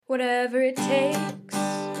whatever it takes.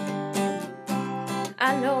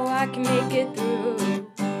 I know I can make it through.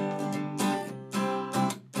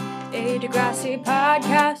 A Degrassi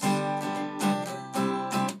podcast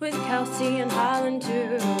with Kelsey and Holland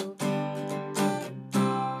too.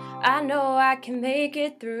 I know I can make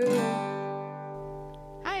it through.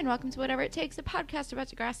 Hi, and welcome to Whatever It Takes, a podcast about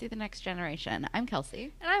Degrassi, the Next Generation. I'm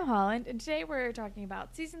Kelsey. And I'm Holland, and today we're talking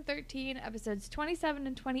about Season 13, Episodes 27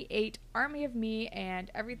 and 28, Army of Me, and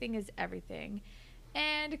Everything is Everything.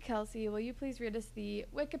 And Kelsey, will you please read us the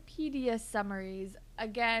Wikipedia summaries?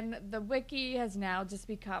 Again, the wiki has now just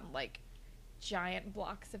become, like, giant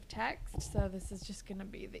blocks of text, so this is just going to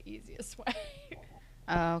be the easiest way.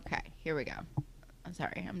 Okay, here we go. I'm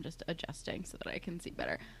sorry, I'm just adjusting so that I can see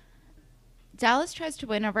better. Dallas tries to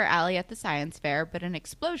win over Allie at the science fair, but an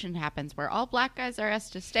explosion happens where all black guys are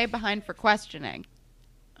asked to stay behind for questioning.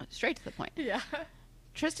 Straight to the point. Yeah.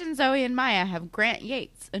 Tristan, Zoe, and Maya have Grant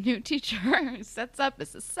Yates, a new teacher who sets up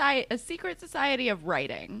a secret society of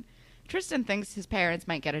writing. Tristan thinks his parents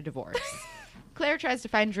might get a divorce. Claire tries to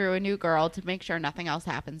find Drew a new girl to make sure nothing else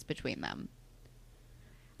happens between them.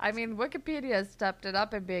 I mean, Wikipedia stepped it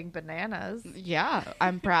up in being bananas. Yeah,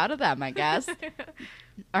 I'm proud of them, I guess.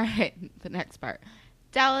 All right, the next part.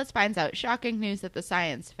 Dallas finds out shocking news at the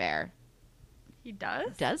science fair. He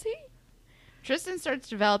does? Does he? Tristan starts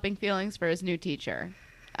developing feelings for his new teacher.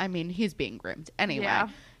 I mean, he's being groomed. Anyway, Yeah.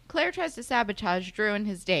 Claire tries to sabotage Drew and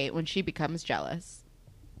his date when she becomes jealous.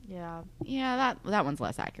 Yeah. Yeah, that one's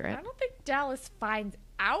less accurate. I don't think Dallas finds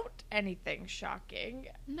out anything shocking.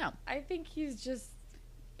 No. I think he's just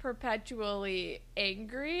perpetually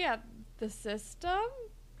angry at the system,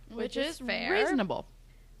 which is fair. Reasonable.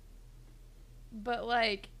 But,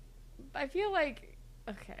 like, I feel like...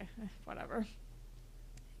 Okay, whatever.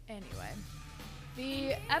 Anyway.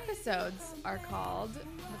 The episodes are called...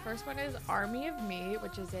 The first one is Army of Me,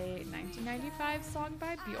 which is a 1995 song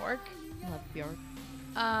by Bjork. Love Bjork.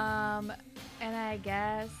 And I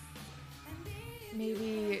guess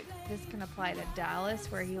maybe this can apply to Dallas,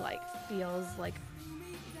 where he, like, feels like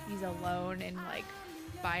he's alone in, like,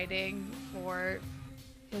 fighting for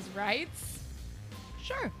his rights.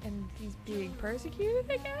 Sure. And he's being persecuted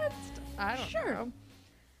against? I don't Sure.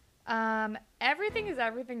 know. Everything is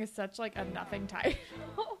Everything is such, like, a nothing title.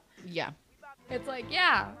 Yeah. It's like,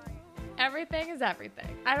 yeah, Everything is Everything.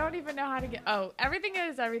 I don't even know how to get... Oh, Everything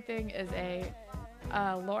is Everything is a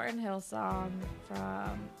Lauryn Hill song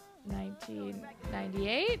from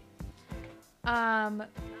 1998. It's a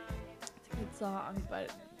good song,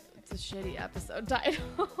 but it's a shitty episode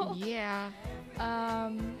title. Yeah.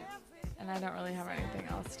 And I don't really have anything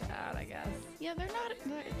else to add, I guess. Yeah, there's not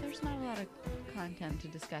a lot of content to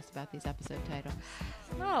discuss about these episode titles.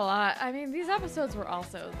 Not a lot. I mean, these episodes were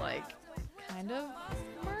also, like, kind of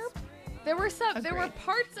merp. There were Agreed.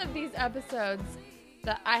 parts of these episodes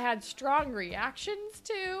that I had strong reactions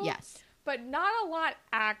to. Yes. But not a lot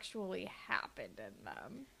actually happened in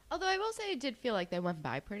them. Although I will say it did feel like they went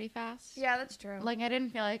by pretty fast. Yeah, that's true. Like, I didn't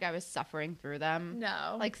feel like I was suffering through them.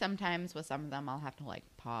 No. Like, sometimes with some of them, I'll have to, like,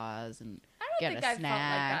 pause and I don't get think a I've felt like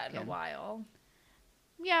snack. that in a while.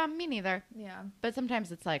 Yeah, me neither. Yeah. But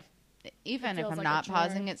sometimes it's like, even if feels I'm like a not chore.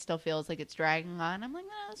 pausing, it still feels like it's dragging on. I'm like,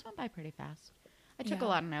 no, this went by pretty fast. I took a Yeah.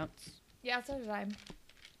 lot of notes. Yeah, so did I.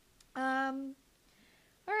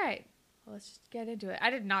 All right. Well, let's just get into it.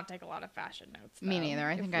 I did not take a lot of fashion notes, though, Me neither.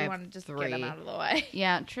 I think I we have want to just 3. get them out of the way.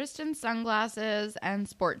 Yeah, Tristan's sunglasses and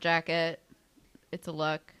sport jacket. It's a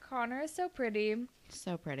look. Connor is so pretty.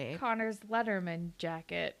 So pretty. Connor's Letterman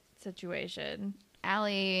jacket situation.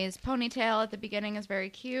 Allie's ponytail at the beginning is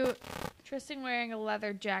very cute. Tristan wearing a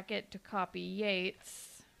leather jacket to copy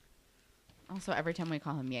Yates. Also, every time we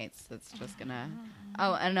call him Yates, that's just gonna...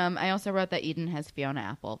 Oh, and I also wrote that Eden has Fiona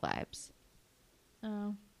Apple vibes.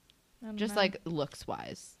 Oh. I don't Just, know. like,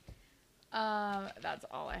 looks-wise. That's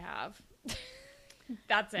all I have.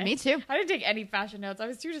 That's it. Me too. I didn't take any fashion notes. I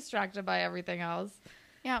was too distracted by everything else.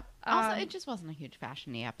 Yeah. Also, Um, it just wasn't a huge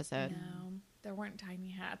fashion-y episode. No, there weren't tiny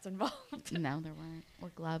hats involved. No, there weren't. Or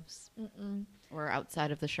gloves. Mm-mm. Or outside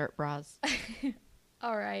of the shirt bras.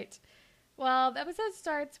 All right. Well, the episode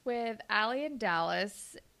starts with Allie and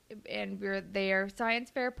Dallas, and they are science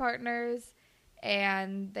fair partners,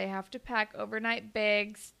 and they have to pack overnight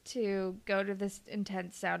bags to go to this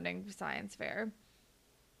intense-sounding science fair.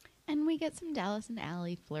 And we get some Dallas and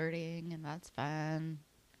Allie flirting, and that's fun.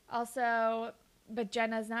 Also, but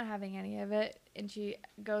Jenna's not having any of it, and she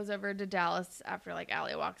goes over to Dallas after, like,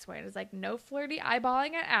 Allie walks away and is like, no flirty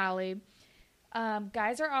eyeballing at Allie.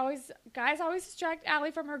 Guys always distract Allie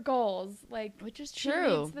from her goals. Like, Which is she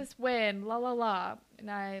true. needs this win, la la la. And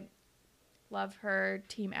I love her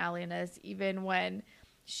team Allie-ness, even when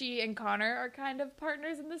she and Connor are kind of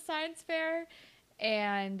partners in the science fair,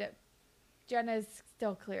 and Jenna's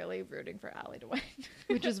still clearly rooting for Allie to win.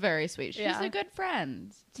 Which is very sweet. She's Yeah. a good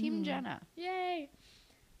friend. Team Jenna. Yay.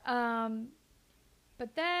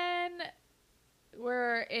 But then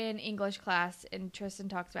we're in English class, and Tristan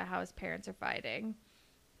talks about how his parents are fighting.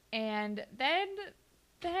 And then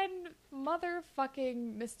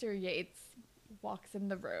motherfucking Mr. Yates walks in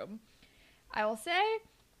the room. I will say,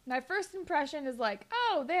 my first impression is like,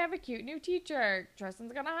 oh, they have a cute new teacher.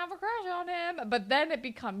 Tristan's gonna have a crush on him. But then it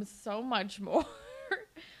becomes so much more.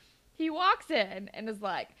 He walks in and is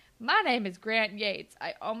like, my name is Grant Yates.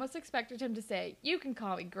 I almost expected him to say, you can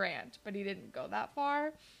call me Grant, but he didn't go that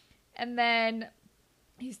far. And then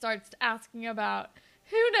he starts asking about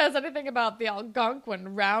who knows anything about the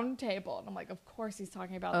Algonquin Round Table. And I'm like, of course he's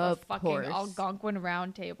talking about the fucking Algonquin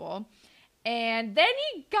Round Table. And then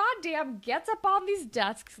he goddamn gets up on these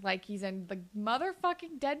desks like he's in the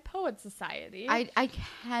motherfucking Dead Poets Society. I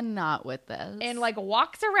cannot with this. And like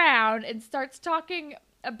walks around and starts talking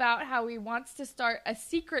about how he wants to start a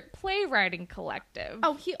secret playwriting collective.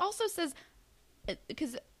 Oh, he also says,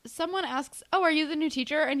 because someone asks, oh, are you the new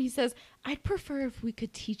teacher? And he says, I'd prefer if we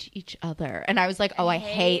could teach each other. And I was like, oh, I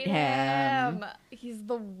hate him. He's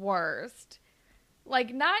the worst.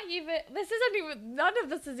 Like, none of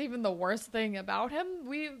this is even the worst thing about him.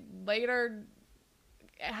 We later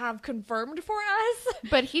have confirmed for us.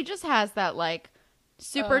 But he just has that, like,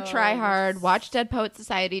 super try hard, watch Dead Poet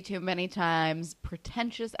Society too many times,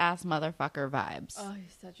 pretentious ass motherfucker vibes. Oh,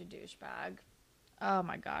 he's such a douchebag. Oh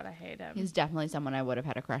my God, I hate him. He's definitely someone I would have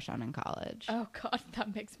had a crush on in college. Oh God,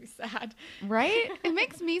 that makes me sad. Right? It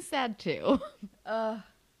makes me sad too.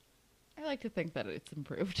 I I like to think that it's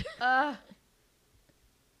improved.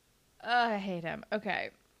 I hate him. Okay.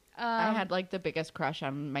 I had like the biggest crush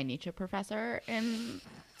on my Nietzsche professor in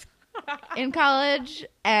college,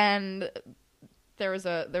 and there was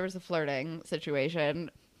a flirting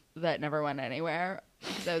situation that never went anywhere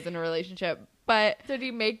because I was in a relationship. But did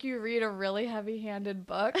he make you read a really heavy-handed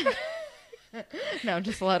book? no,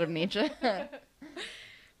 just a lot of Nietzsche.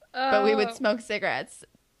 But we would smoke cigarettes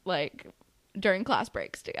like during class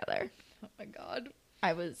breaks together. Oh my God.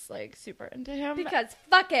 I was like super into him. Because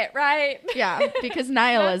fuck it, right? Yeah, because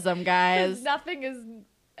nihilism, guys.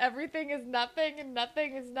 Everything is nothing, and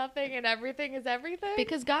nothing is nothing, and everything is everything.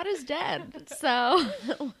 Because God is dead. So.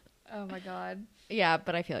 Oh my God. Yeah,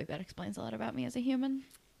 but I feel like that explains a lot about me as a human.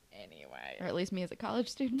 Anyway. Or at least me as a college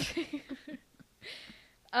student.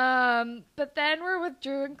 But then we're with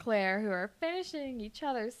Drew and Claire, who are finishing each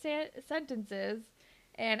other's sentences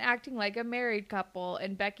and acting like a married couple,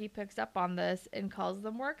 and Becky picks up on this and calls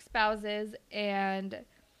them work spouses and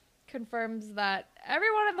confirms that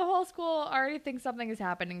everyone in the whole school already thinks something is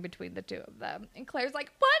happening between the two of them. And Claire's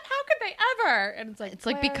like, what? How could they ever? And it's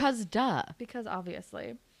like, because duh. Because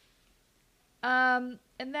obviously. And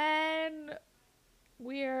then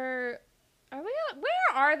where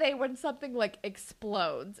are they when something like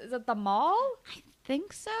explodes? Is it the mall? I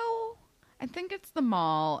think so. I think it's the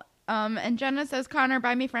mall. And Jenna says, Connor,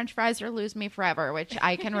 buy me French fries or lose me forever, which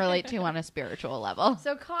I can relate to on a spiritual level.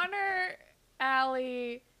 So Connor,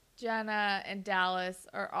 Allie, Jenna, and Dallas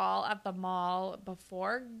are all at the mall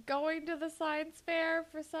before going to the science fair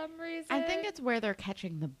for some reason. I think it's where they're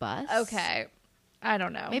catching the bus. Okay. I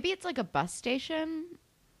don't know. Maybe it's like a bus station.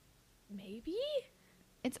 Maybe?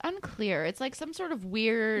 It's unclear. It's like some sort of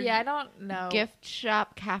weird I don't know. gift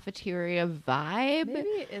shop cafeteria vibe. Maybe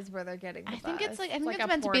it is where they're getting the bus. I think it's like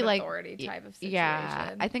meant to be like authority type of situation.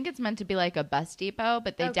 Yeah, I think it's meant to be like a bus depot,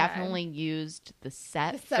 but they Okay. definitely used the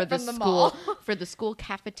set for the from the school mall. for the school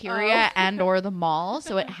cafeteria and or the mall,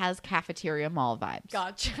 so it has cafeteria mall vibes.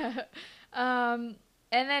 Gotcha. And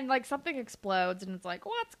then like something explodes, and it's like,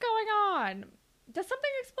 what's going on? Does something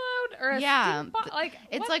explode or a steam bomb? Like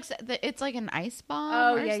it's what? like it's like an ice bomb.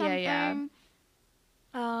 Oh, or yeah,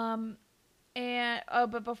 something. And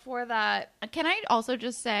but before that, Can I also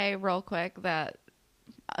just say real quick that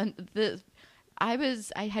I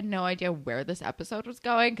had no idea where this episode was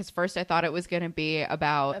going, because first I thought it was going to be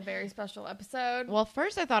about a very special episode. Well,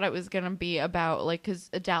 first I thought it was going to be about, like, because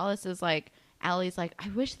Dallas is like, Allie's like, I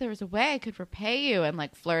wish there was a way I could repay you, and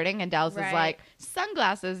like flirting, and Dallas is like,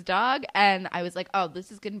 sunglasses, dog. And I was like, oh,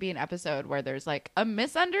 this is going to be an episode where there's like a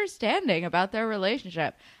misunderstanding about their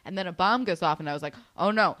relationship. And then a bomb goes off, and I was like,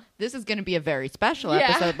 oh no, this is going to be a very special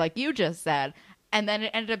episode, like you just said. And then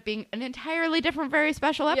it ended up being an entirely different, very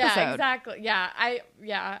special episode. Yeah, exactly. Yeah,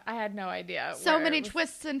 I had no idea. So many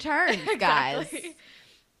twists and turns, guys.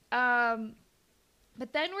 But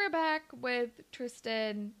then we're back with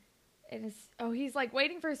Tristan and he's like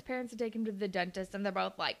waiting for his parents to take him to the dentist, and they're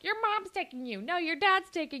both like, your mom's taking you, no, your dad's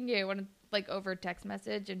taking you, and like over text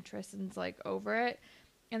message, and Tristan's like over it,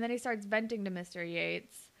 and then he starts venting to Mr.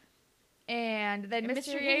 Yates, and then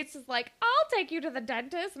Mr. Yates is like, I'll take you to the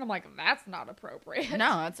dentist, and I'm like, that's not appropriate. No,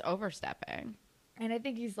 that's overstepping. And I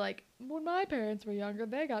think he's like, when my parents were younger,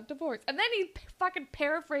 they got divorced, and then he fucking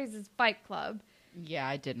paraphrases Fight Club. Yeah,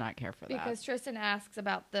 I did not care for that. Because Tristan asks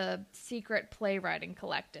about the secret playwriting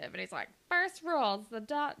collective, and he's like, first rules,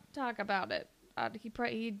 talk about it. I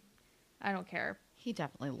don't care. He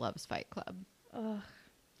definitely loves Fight Club. Ugh.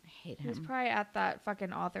 I hate He was him. probably at that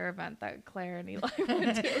fucking author event that Claire and Eli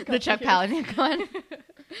went to. The Chuck Palahniuk one.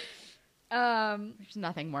 Um, There's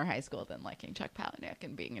nothing more high school than liking Chuck Palahniuk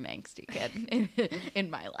and being an angsty kid in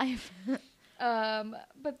my life.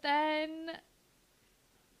 but then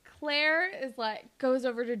Claire is like, goes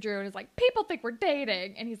over to Drew and is like, people think we're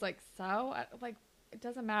dating. And he's like, so? Like, it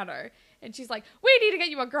doesn't matter. And she's like, we need to get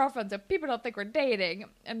you a girlfriend so people don't think we're dating.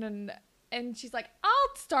 And she's like,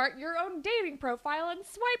 I'll start your own dating profile and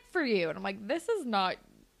swipe for you. And I'm like, this is no.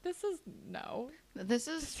 This is This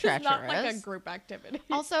treacherous. is not like a group activity.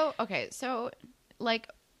 Also, okay, so like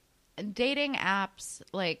dating apps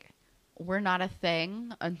like were not a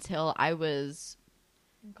thing until I was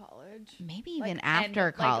in college. maybe even Like,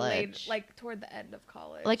 after college. like toward the end of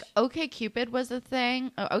college. Like OkCupid was a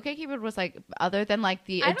thing. OkCupid was like, other than like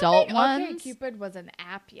the I don't adult think ones. OkCupid was an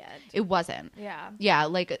app yet. It wasn't. Yeah. Yeah,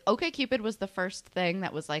 like OkCupid was the first thing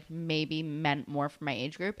that was like maybe meant more for my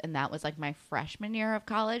age group, and that was like my freshman year of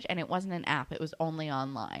college, and it wasn't an app. It was only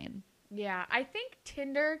online. Yeah, I think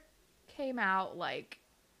Tinder came out like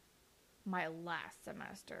my last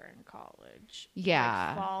semester in college.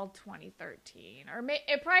 Yeah. Like fall 2013. Or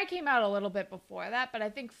it probably came out a little bit before that, but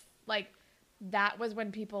I think like that was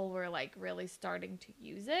when people were like really starting to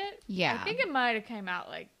use it. Yeah. I think it might have came out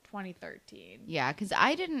like 2013. Yeah, because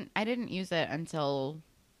I didn't use it until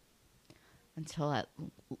at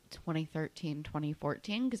 2013,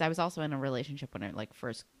 2014, because I was also in a relationship when it like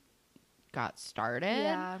first got started.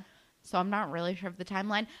 Yeah. So I'm not really sure of the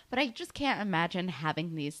timeline, but I just can't imagine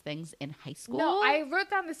having these things in high school. No, I wrote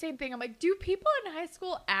down the same thing. I'm like, do people in high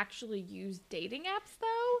school actually use dating apps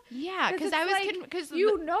though? Yeah, because I was because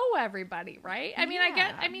you know everybody, right? I mean,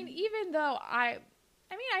 Yeah. even though I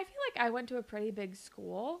feel like I went to a pretty big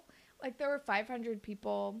school. Like there were 500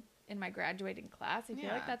 people in my graduating class. I feel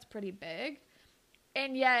Yeah. like that's pretty big.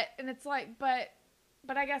 And it's like,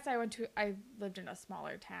 but I guess I lived in a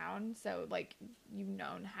smaller town, so like you've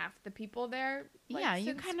known half the people there. Like, yeah, you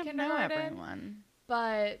since kind of know kindergarten. everyone.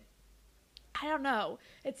 But I don't know.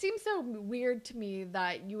 It seems so weird to me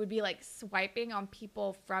that you would be like swiping on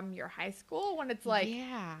people from your high school when it's like,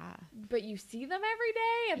 yeah, but you see them every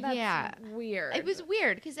day, and that's weird. it was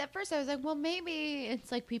weird because at first I was like, well, maybe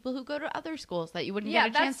it's like people who go to other schools that you wouldn't Yeah,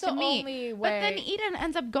 get a chance that's to the meet. only But then way. Eden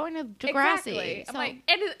ends up going to Degrassi. Exactly. So, I'm like,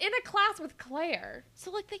 and in a class with Claire.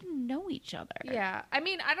 so like they know each other. Yeah. I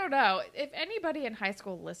mean, I don't know. If anybody in high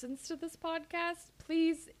school listens to this podcast,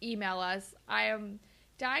 please email us. I am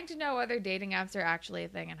dying to know whether dating apps are actually a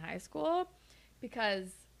thing in high school, because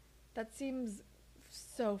that seems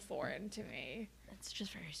so foreign to me. It's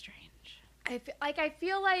just very strange. I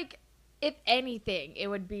feel like if anything, it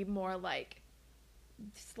would be more like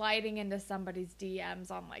sliding into somebody's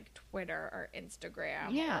DMs on like Twitter or Instagram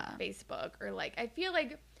Yeah. or Facebook, or like I feel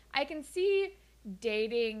like I can see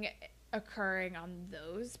dating occurring on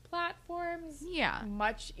those platforms. Yeah.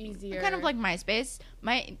 Much easier. Kind of like MySpace.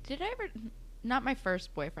 Not my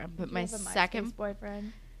first boyfriend, but You my have a second MySpace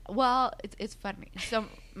boyfriend. Well, it's funny. So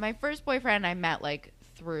my first boyfriend I met like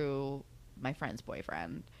through my friend's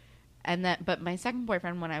boyfriend, but my second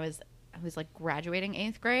boyfriend, when I was like graduating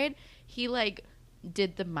 8th grade, he like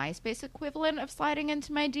did the MySpace equivalent of sliding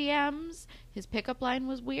into my DMs. His pickup line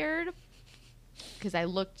was weird because I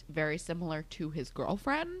looked very similar to his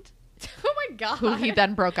girlfriend, Oh my god. who he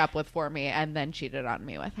then broke up with for me and then cheated on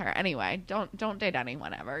me with her. Anyway, don't date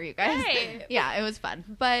anyone ever, you guys. Hey. Yeah, it was fun,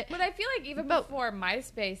 but I feel like even But- before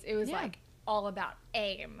MySpace, it was Yeah. like all about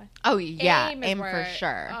AIM. oh yeah, is AIM for where-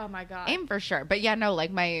 sure. Oh my god. AIM for sure. But yeah, no, like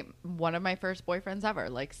one of my first boyfriends ever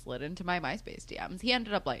like slid into my MySpace DMs. We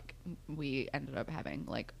ended up having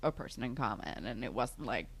like a person in common, and it wasn't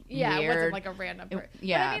like Yeah, weird. it wasn't like a random person.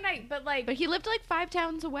 yeah. But he lived like 5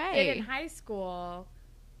 towns in away. high school,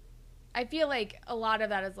 I feel like a lot of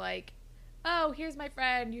that is like, oh, here's my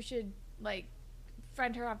friend. You should like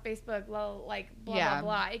friend her on Facebook. Blah Yeah. blah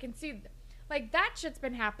blah. You can see, like that shit's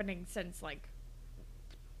been happening since like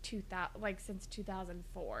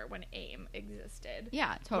 2004 when AIM existed.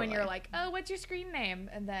 Yeah, totally. When you're like, oh, what's your screen name?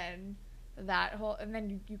 And then that whole, and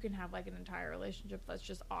then you can have like an entire relationship that's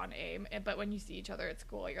just on AIM, but when you see each other at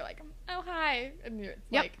school, you're like, oh hi, and it's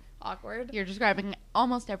like awkward. You're describing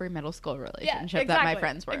almost every middle school relationship exactly, that my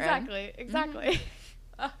friends were in. Exactly.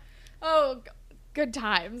 Oh, good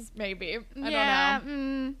times, maybe. I don't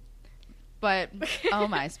know. But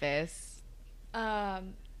MySpace.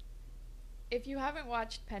 If you haven't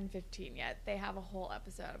watched Pen 15 yet, they have a whole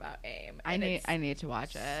episode about AIM. I need to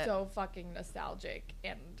watch it. So fucking nostalgic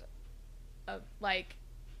and like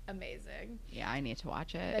amazing. Yeah, I need to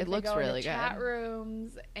watch it. Like, it looks really good. Chat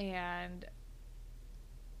rooms and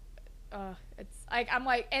it's like I'm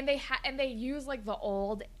like, and they use like the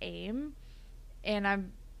old AIM, and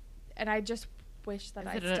I just wish that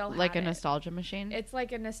I still had like a it. Nostalgia machine. It's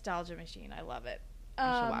like a nostalgia machine. I love it.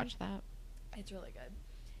 I should watch that. It's really good.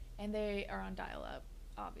 And they are on dial-up,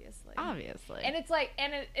 obviously. And it's like,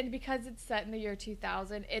 and because it's set in the year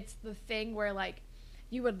 2000, it's the thing where like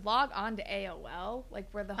you would log on to AOL, like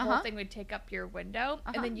where the whole thing would take up your window,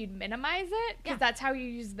 and then you'd minimize it because that's how you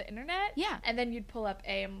use the internet. Yeah. And then you'd pull up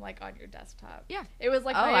AIM like on your desktop. Yeah. It was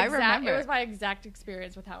like I remember. It was my exact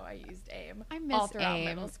experience with how I used AIM. I miss all throughout AIM.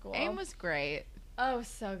 middle school. AIM was great. Oh,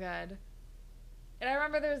 so good. And I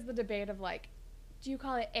remember there was the debate of like, do you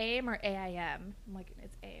call it AIM or AIM? I'm like,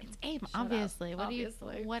 it's AIM. It's AIM, Shut obviously.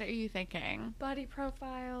 up. What are you thinking? Buddy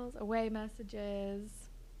profiles, away messages,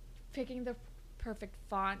 picking the perfect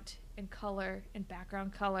font and color and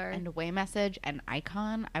background color. And away message and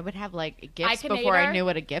icon. I would have like GIFs Icon-ator. before I knew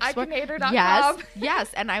what a GIFs were. Icon-ator.com.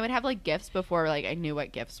 Yes. And I would have like GIFs before like I knew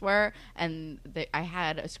what GIFs were. And I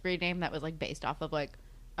had a screen name that was like based off of like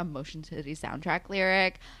a Motion City soundtrack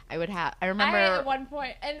lyric. I remember at one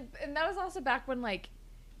point, and that was also back when like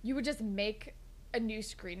you would just make a new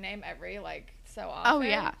screen name every like so often. Oh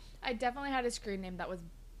yeah, I definitely had a screen name that was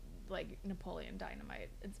like Napoleon Dynamite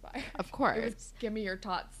inspired. Of course. It was Give Me Your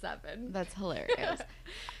Tot 7. That's hilarious.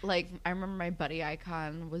 Like I remember my buddy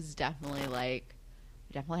icon was definitely like,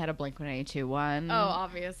 I definitely had a Blink-182 one. Oh,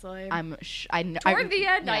 obviously. Toward the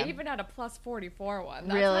end, I even had a plus 44 one.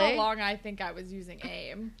 That's really? how long I think I was using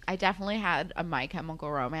AIM. I definitely had a My Chemical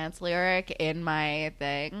Romance lyric in my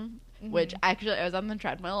thing, which actually I was on the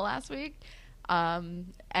treadmill last week,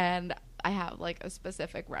 and I have like a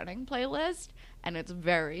specific running playlist, and it's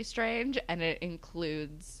very strange, and it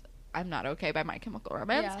includes I'm Not Okay by My Chemical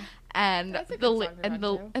Romance. Yeah. And That's a good song to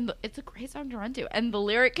run to. it's a great song to run to. And the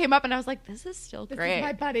lyric came up and I was like, this is still great. This is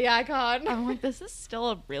my buddy icon. I'm like, this is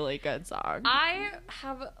still a really good song. I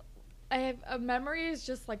have a memory is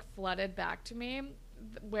just like flooded back to me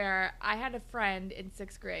where I had a friend in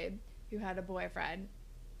 6th grade who had a boyfriend,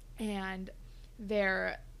 and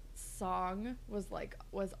their song was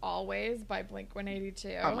Always by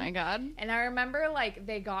Blink-182. Oh my god. And I remember like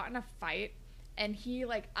they got in a fight, and he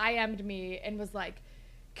like IM'd me and was like,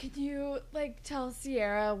 can you like tell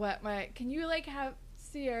Sierra can you like have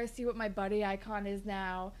Sierra see what my buddy icon is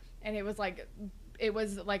now? And it was like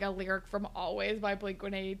a lyric from Always by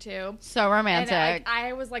Blink-182. So romantic. And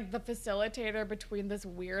I was like the facilitator between this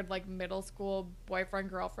weird like middle school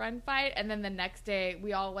boyfriend-girlfriend fight, and then the next day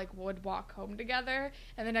we all like would walk home together,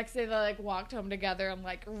 and the next day they like walked home together and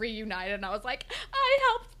like reunited, and I was like, I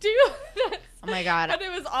helped do this. Oh my god. But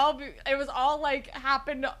it was all like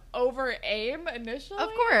happened over AIM initially. Of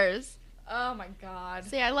course. Oh my god.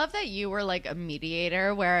 See, I love that you were like a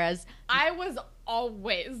mediator, whereas I was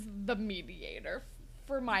always the mediator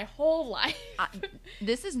for my whole life.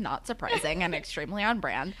 This is not surprising and extremely on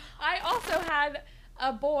brand. I also had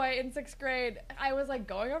a boy in 6th grade. I was like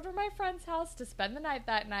going over to my friend's house to spend the night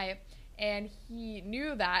that night, and he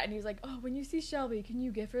knew that, and he was like, oh, when you see Shelby, can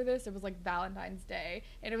you give her this? It was like Valentine's Day,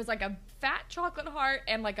 and it was like a fat chocolate heart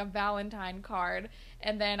and like a Valentine card.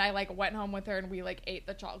 And then I like went home with her, and we like ate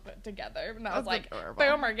the chocolate together, and I was like, adorable.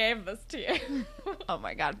 Boomer gave this to you. Oh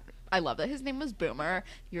my god. I love that his name was Boomer.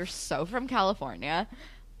 You're so from California.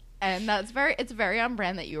 And it's very on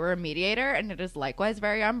brand that you were a mediator, and it is likewise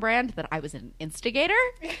very on brand that I was an instigator.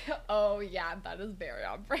 Oh yeah, that is very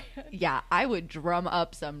on brand. Yeah, I would drum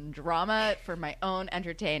up some drama for my own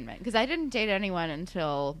entertainment, because I didn't date anyone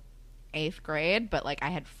until 8th grade, but like I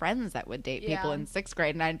had friends that would date people in 6th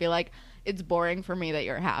grade, and I'd be like, it's boring for me that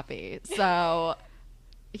you're happy. So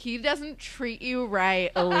he doesn't treat you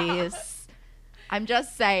right, Elise. I'm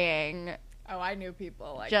just saying. Oh, I knew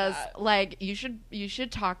people like just that. Like you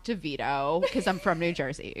should talk to Vito, because I'm from New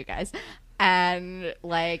Jersey, you guys, and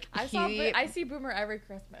like I see Boomer every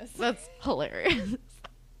Christmas. That's hilarious.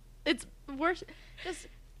 We're just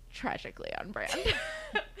tragically on brand.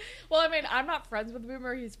 Well, I mean, I'm not friends with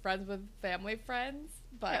Boomer. He's friends with family friends,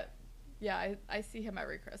 but Yeah, I see him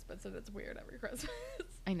every Christmas, and it's weird every Christmas.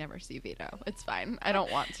 I never see Vito. It's fine. I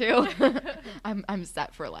don't want to. I'm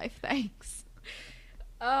set for life, thanks.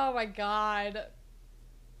 Oh my god.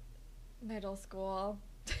 Middle school.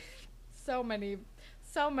 so many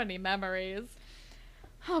memories.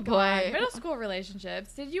 Oh boy. God. Middle school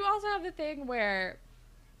relationships. Did you also have the thing where,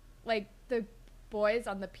 like, the boys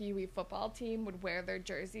on the Pee Wee football team would wear their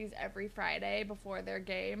jerseys every Friday before their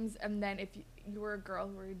games, and then if you were a girl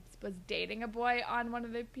who was dating a boy on one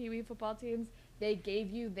of the Pee Wee football teams, they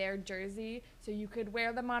gave you their jersey so you could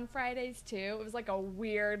wear them on Fridays too? It was like a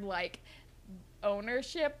weird, like,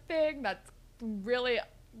 ownership thing that's really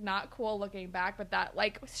not cool looking back, but that,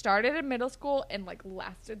 like, started in middle school and, like,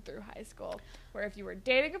 lasted through high school, where if you were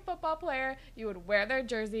dating a football player, you would wear their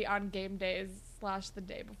jersey on game days / the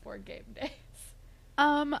day before game days.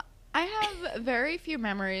 I have very few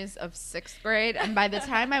memories of 6th grade, and by the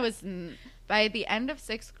time by the end of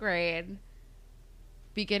 6th grade,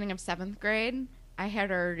 beginning of 7th grade, I had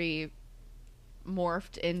already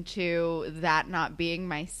morphed into that not being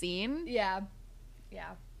my scene. Yeah.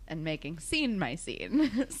 And making scene my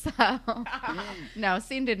scene. So, no,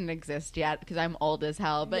 scene didn't exist yet because I'm old as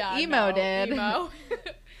hell, but Yeah, emo no, did. Emo.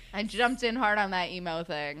 I jumped in hard on that emo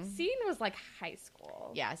thing. Scene was like high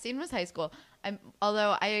school. Yeah, scene was high school.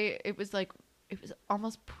 It was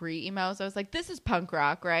almost pre-emo, so I was like, this is punk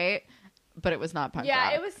rock, right? But it was not punk rock.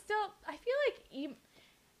 Yeah, it was still, I feel like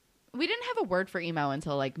we didn't have a word for emo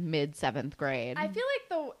until like mid 7th grade. I feel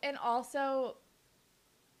like and also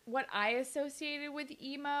what I associated with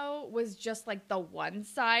emo was just like the one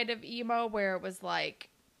side of emo where it was like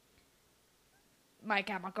My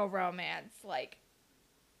Chemical Romance, like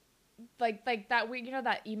that, you know,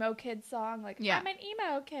 that emo kid song, like, yeah. I'm an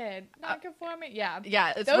emo kid, non-conforming. Yeah,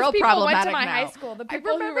 it's those real people problematic went to my now. high school. The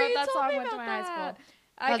people who wrote that song went to my high school.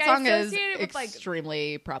 That song is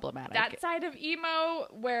extremely problematic. That side of emo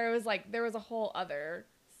where it was like there was a whole other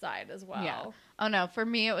side as well. Yeah. Oh no, for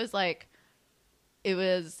me it was like You're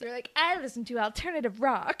like, I listen to alternative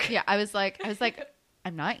rock. Yeah, I was like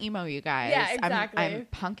I'm not emo, you guys. Yeah, exactly. I'm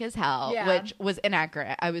punk as hell, Yeah. which was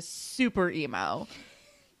inaccurate. I was super emo.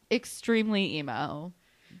 Extremely emo.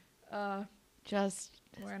 Just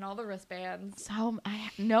wearing all the wristbands. So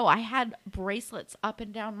I had bracelets up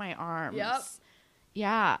and down my arms. Yep.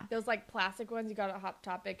 Yeah. Those like plastic ones you got at Hot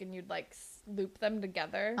Topic and you'd like loop them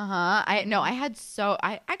together. Actually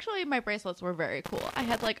my bracelets were very cool. I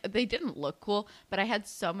had they didn't look cool, but I had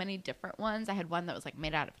so many different ones. I had one that was like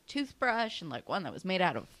made out of a toothbrush and like one that was made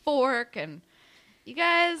out of a fork, and you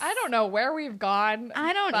guys, I don't know where we've gone.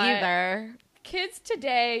 I don't either. Kids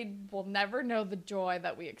today will never know the joy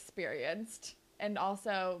that we experienced,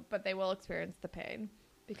 but they will experience the pain.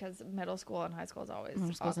 Because middle school and high school is always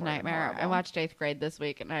middle school's a nightmare. I watched 8th grade this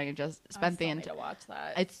week, and I just spent the entire. To watch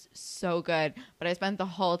that. It's so good, but I spent the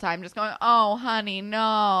whole time just going, "Oh, honey,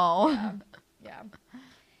 no." Yeah.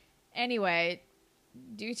 Anyway,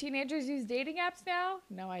 do teenagers use dating apps now?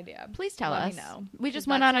 No idea. Please tell us. Let me know. We just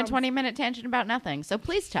went on a 20-minute tangent about nothing, so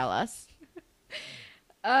please tell us.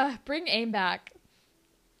 Bring AIM back.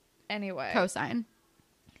 Anyway. Cosign.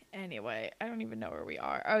 Anyway, I don't even know where we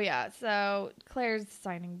are. Oh, yeah. So Claire's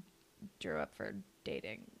signing Drew up for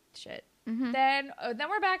dating shit. Mm-hmm. Then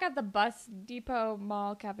we're back at the Bus Depot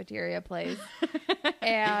Mall cafeteria place.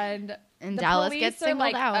 and Dallas gets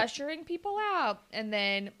singled out. Ushering people out. And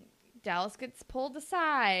then Dallas gets pulled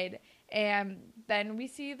aside. And then we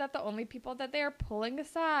see that the only people that they are pulling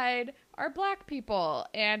aside are black people.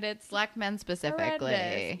 And it's black men specifically.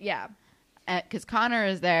 Horrendous. Yeah. Because Connor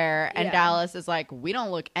is there, and Dallas is like, we don't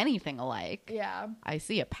look anything alike. Yeah. I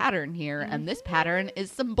see a pattern here, and this pattern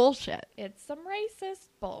is some bullshit. It's some racist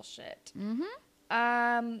bullshit.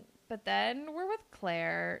 Mm-hmm. But then we're with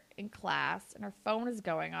Claire in class, and her phone is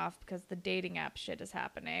going off because the dating app shit is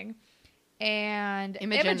happening. And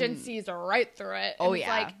Imogen sees right through it. Oh, yeah.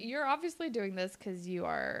 yeah. Like, you're obviously doing this because you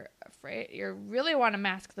are afraid. You really want to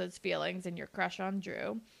mask those feelings and your crush on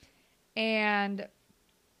Drew. And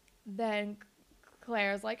then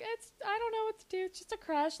Claire's like, I don't know what to do. It's just a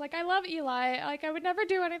crush. Like, I love Eli. Like, I would never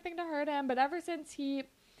do anything to hurt him. But ever since he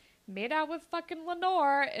made out with fucking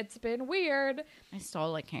Lenore, it's been weird. I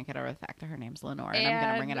still can't get over the fact that her name's Lenore, and I'm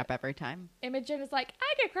gonna bring it up every time. Imogen is like,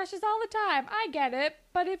 I get crushes all the time. I get it.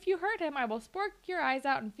 But if you hurt him, I will spork your eyes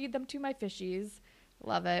out and feed them to my fishies.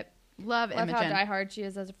 Love it. Love Imogen. Love how diehard she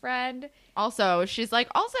is as a friend. Also, she's like,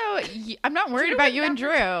 I'm not worried about you and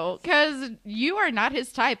Drew because you are not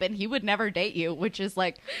his type and he would never date you, which is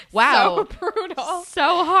like, wow. So brutal.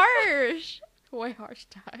 So harsh. Way harsh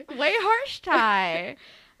tie. Way harsh tie.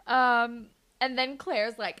 And then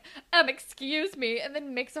Claire's like, excuse me, and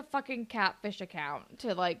then makes a fucking catfish account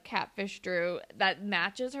to like catfish Drew that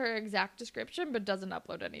matches her exact description but doesn't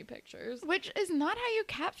upload any pictures. Which is not how you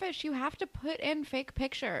catfish. You have to put in fake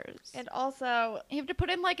pictures. And also, You have to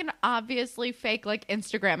put in like an obviously fake like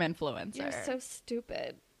Instagram influencer. you're so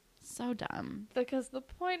stupid. So dumb. Because the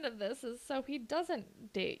point of this is so he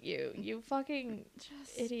doesn't date you. You fucking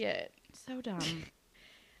idiot. So dumb.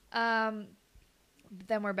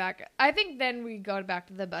 Then we're back. I think then we go back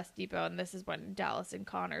to the bus depot, and this is when Dallas and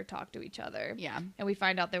Connor talk to each other. Yeah. And we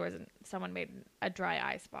find out someone made a dry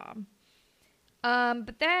ice bomb.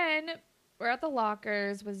 But then we're at the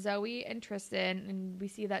lockers with Zoe and Tristan, and we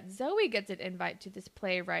see that Zoe gets an invite to this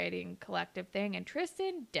playwriting collective thing, and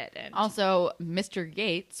Tristan didn't. Also, Mr.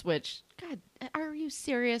 Gates, which, God, are you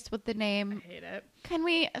serious with the name? I hate it.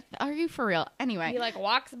 Are you for real? Anyway. He like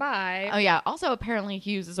walks by. Oh, yeah. Also, apparently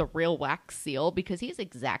he uses a real wax seal because he's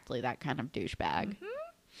exactly that kind of douchebag.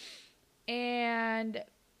 Mm-hmm. And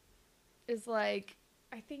is like,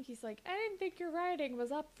 I think he's like, I didn't think your writing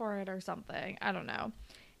was up for it or something. I don't know.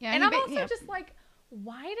 Yeah, And I'm also just like,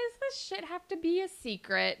 why does this shit have to be a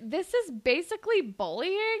secret? This is basically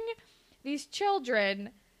bullying these children.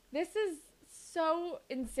 This is so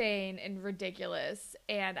insane and ridiculous,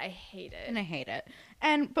 and I hate it. And I hate it.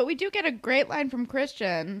 But we do get a great line from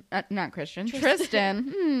Tristan. I'm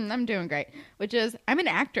doing great. Which is, I'm an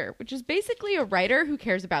actor, which is basically a writer who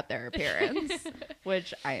cares about their appearance,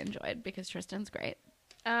 which I enjoyed because Tristan's great.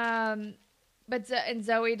 But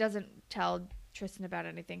Zoe doesn't tell Tristan about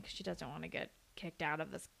anything because she doesn't want to get kicked out of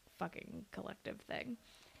this fucking collective thing.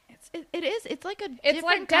 It's like it's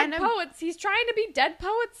like Dead Poets. He's trying to be Dead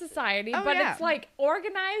Poets Society, but yeah. it's like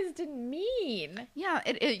organized and mean. Yeah,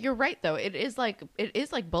 you're right though. It is like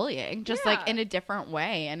bullying, just like in a different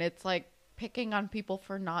way, and it's like picking on people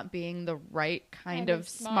for not being the right kind of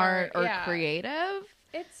smart or creative.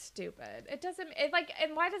 It's stupid. It doesn't. It like,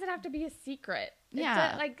 and why does it have to be a secret?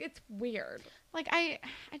 Yeah, it's weird. Like I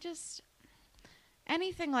just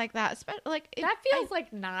anything like that, especially that feels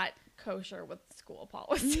like not kosher with school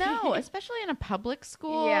policy. No, especially in a public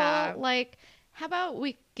school. Yeah. Like, how about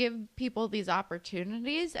we give people these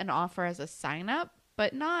opportunities and offer as a sign up,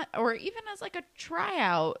 but not, or even as like a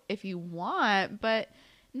tryout if you want, but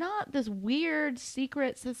not this weird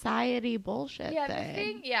secret society bullshit thing. The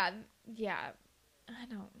thing, I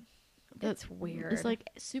don't. It's weird. It's like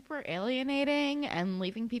super alienating and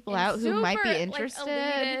leaving people out who might be interested.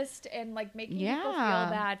 Like elitist and like making people feel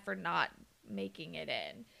bad for not making it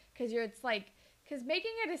in. Because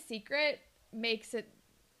making it a secret makes it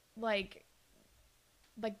like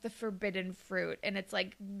the forbidden fruit, and it's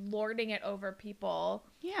like lording it over people.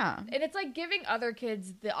 Yeah. And it's like giving other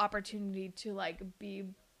kids the opportunity to like be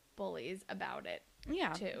bullies about it.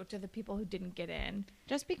 Yeah. Too, to the people who didn't get in.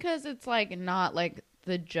 Just because it's like not like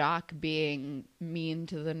the jock being mean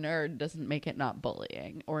to the nerd doesn't make it not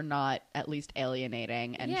bullying or not at least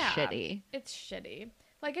alienating and shitty. It's shitty.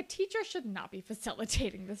 Like, a teacher should not be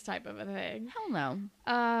facilitating this type of a thing. Hell no.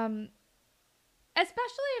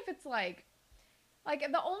 Especially if it's like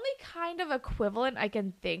the only kind of equivalent I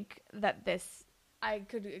can think that this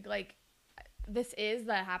happens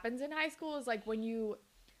in high school is like when you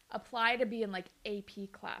apply to be in like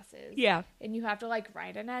AP classes. Yeah. And you have to like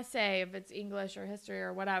write an essay if it's English or history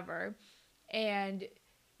or whatever. And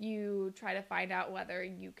you try to find out whether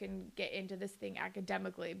you can get into this thing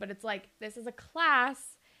academically. But it's like, this is a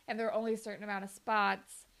class and there are only a certain amount of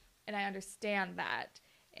spots. And I understand that.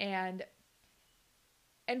 And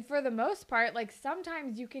for the most part, like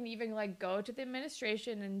sometimes you can even like go to the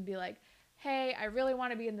administration and be like, hey, I really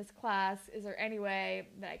want to be in this class. Is there any way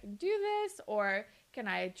that I can do this? Or can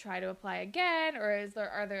I try to apply again? Or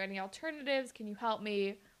are there any alternatives? Can you help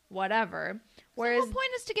me? Whatever. Whereas the whole point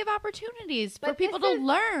is to give opportunities for people to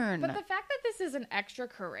learn. But the fact that this is an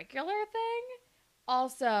extracurricular thing,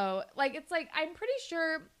 also, like, it's like, I'm pretty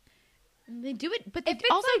sure they do it, but they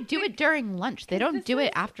also do it during lunch. They don't do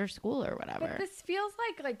it after school or whatever. But this feels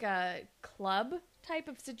like a club type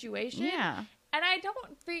of situation. Yeah. And I can't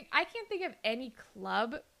think of any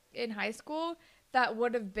club in high school that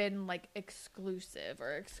would have been like exclusive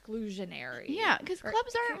or exclusionary. Yeah, because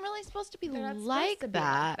clubs aren't really supposed to be like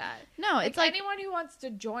that. No, it's like anyone who wants to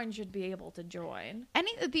join should be able to join.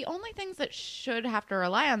 The only things that should have to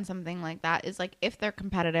rely on something like that is like if they're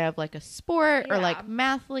competitive, like a sport or like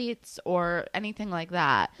mathletes or anything like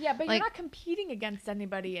that. Yeah, but you're not competing against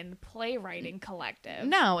anybody in playwriting collective.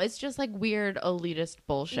 No, it's just like weird elitist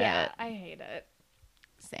bullshit. Yeah, I hate it.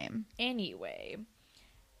 Same. Anyway,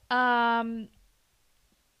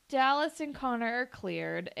 Dallas and Connor are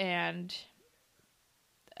cleared, and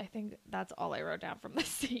I think that's all I wrote down from this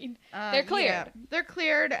scene. They're cleared. Yeah. They're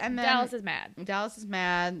cleared, and then Dallas is mad. Dallas is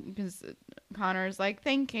mad because Connor's like,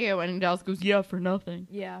 "Thank you," and Dallas goes, "Yeah, for nothing."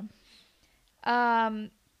 Yeah.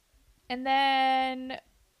 And then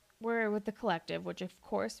we're with the collective, which of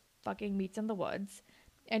course fucking meets in the woods,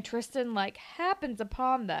 and Tristan like happens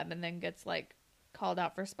upon them and then gets like called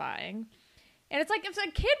out for spying. And it's like, if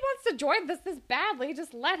a kid wants to join this badly,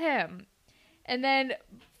 just let him. And then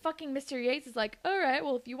fucking Mr. Yates is like, all right,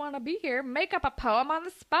 well, if you want to be here, make up a poem on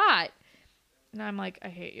the spot. And I'm like, I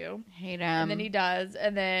hate you. Hate him. And then he does.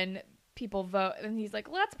 And then people vote. And he's like,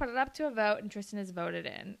 let's put it up to a vote. And Tristan is voted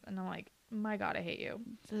in. And I'm like, my God, I hate you.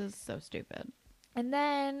 This is so stupid. And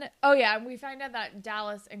then, oh yeah, and we find out that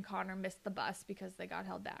Dallas and Connor missed the bus because they got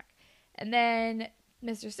held back. And then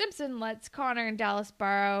Mr. Simpson lets Connor and Dallas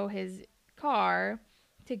borrow his car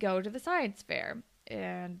to go to the science fair.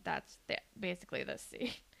 And that's basically this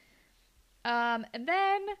scene. And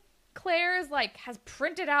then Claire's like has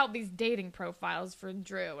printed out these dating profiles for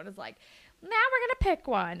Drew and is like, now we're gonna pick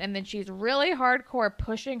one. And then she's really hardcore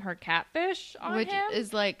pushing her catfish on Which him.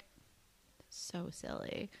 is like so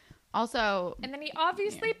silly. Also, And then he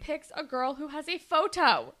obviously picks a girl who has a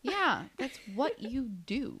photo. yeah, that's what you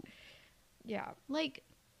do. Yeah. Like,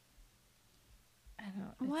 I don't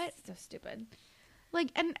know. It's What? so stupid. like,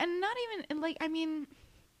 and not even like, I mean,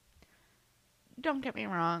 don't get me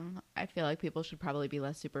wrong. I feel like people should probably be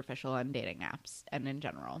less superficial on dating apps and in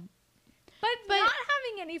general. But not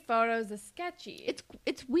having any photos is sketchy.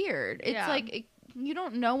 It's weird. It's Yeah. like you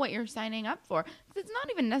don't know what you're signing up for. It's not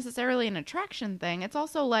even necessarily an attraction thing. It's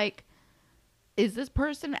also like, is this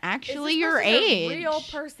person actually your age? A real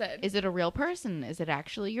person. Is it a real person? Is it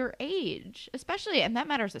actually your age? Especially, and that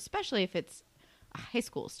matters especially if it's a high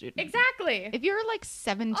school student. Exactly. If you're like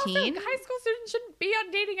 17. Also, high school students shouldn't be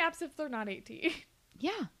on dating apps if they're not 18.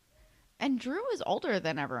 Yeah. And Drew is older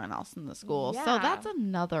than everyone else in the school. So Yeah. that's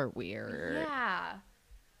another weird. Yeah.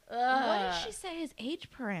 What does she say his age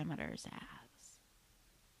parameters as?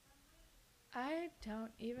 I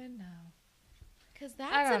don't even know. Because I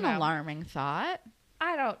that's don't an know. alarming thought.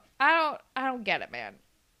 I don't get it, man.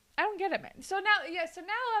 I don't get it, man. So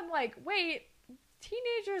now I'm like, wait,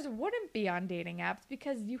 teenagers wouldn't be on dating apps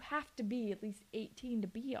because you have to be at least 18 to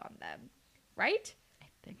be on them, right? I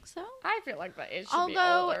think so. I feel like the age should be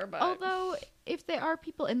older, but Although, if there are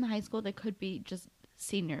people in the high school, they could be just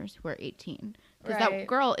seniors who are 18. Because Right. that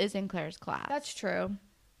girl is in Claire's class. that's true.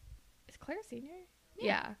 Is Claire a senior?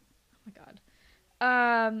 Yeah. Oh my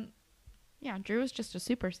god. Yeah, Drew is just a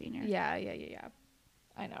super senior. Yeah.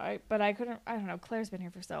 I know, but I couldn't. I don't know. Claire's been here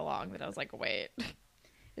for so long that I was like, wait,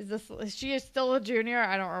 is she still a junior?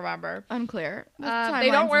 I don't remember. Unclear. The They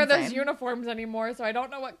don't timeline's wear those insane. uniforms anymore, so I don't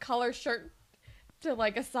know what color shirt to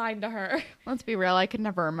like assign to her. Let's be real, I could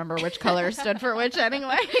never remember which color stood for which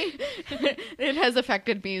anyway. It has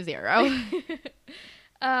affected me zero.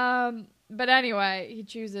 But anyway, he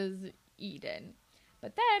chooses Eden.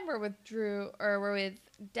 But then we're with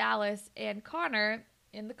Dallas and Connor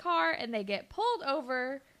in the car, and they get pulled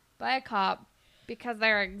over by a cop because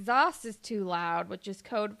their exhaust is too loud, which is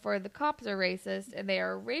code for the cops are racist, and they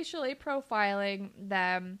are racially profiling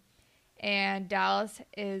them. And Dallas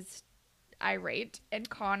is irate, and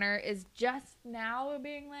Connor is just now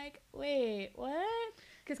being like, wait, what?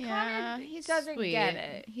 Because Connor doesn't get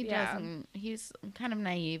it. He doesn't. He's kind of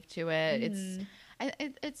naive to it. Mhm.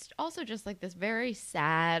 It's also just like this very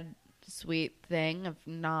sad, sweet thing of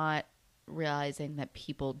not realizing that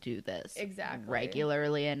people do this Exactly.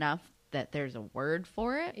 regularly enough that there's a word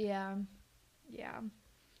for it. Yeah.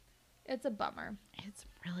 It's a bummer. It's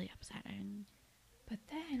really upsetting. But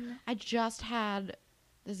then, I just had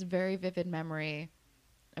this very vivid memory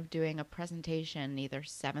of doing a presentation either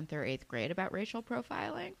 7th or 8th grade about racial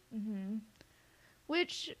profiling,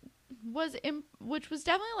 which was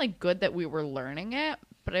definitely like good that we were learning it,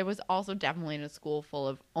 but it was also definitely in a school full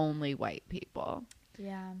of only white people.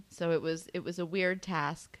 yeah. So it was a weird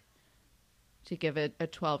task to give it a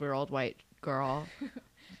 12-year-old white girl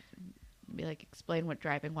be like, explain what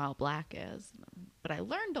driving while black is. But I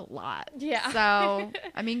learned a lot. Yeah. So,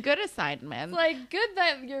 I mean, good assignment. It's like good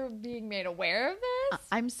that you're being made aware of this.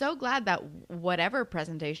 I'm so glad that whatever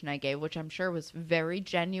presentation I gave, which I'm sure was very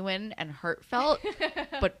genuine and heartfelt,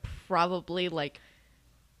 but probably like,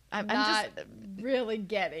 I'm Not just really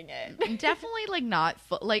getting it. definitely like not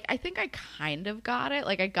like, I think I kind of got it.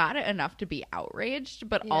 Like I got it enough to be outraged,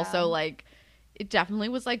 but Yeah. also like it definitely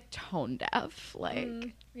was like tone deaf.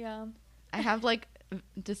 Like Yeah. I have like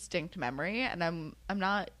distinct memory, and I'm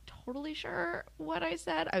not totally sure what I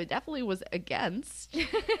said. I definitely was against,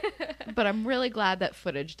 but I'm really glad that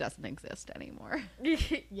footage doesn't exist anymore.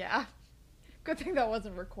 Yeah. Good thing that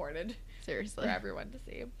wasn't recorded Seriously. for everyone to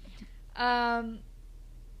see.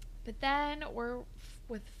 But then we're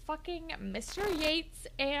with fucking Mr. Yates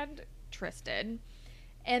and Tristan.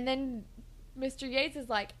 And then Mr. Yates is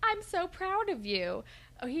like, I'm so proud of you.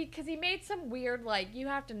 Oh, because he made some weird, like, you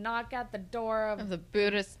have to knock at the door of the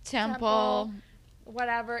Buddhist temple.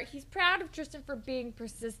 Whatever. He's proud of Tristan for being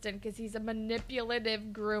persistent because he's a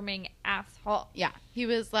manipulative, grooming asshole. Yeah. He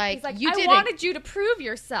was like, He's like, you I did wanted you to prove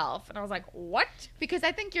yourself. And I was like, what? because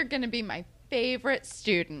I think you're going to be my favorite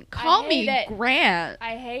student. Call me hate it. Grant.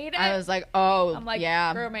 I hate it. I was like, oh, I'm like,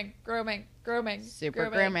 yeah. grooming. Super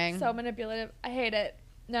grooming. So manipulative. I hate it.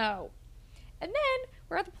 No. And then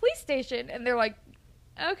we're at the police station, and they're like,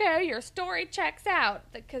 okay, your story checks out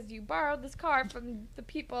because you borrowed this car from the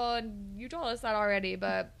people, and you told us that already,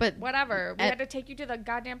 but whatever. We had to take you to the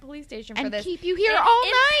goddamn police station for and this. keep you here and all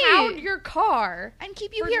night. impound your car. And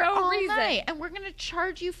keep you for here no all reason. night. And we're going to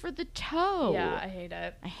charge you for the tow. Yeah, I hate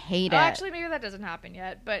it. I hate it. Actually, maybe that doesn't happen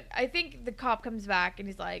yet, but I think the cop comes back, and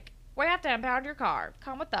he's like, we have to impound your car.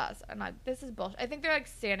 Come with us. And this is bullshit. I think they're, like,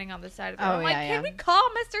 standing on the side of the road. I'm like, can we call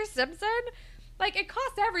Mr. Simpson? Like, it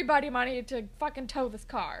costs everybody money to fucking tow this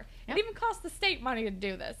car. Yep. It even costs the state money to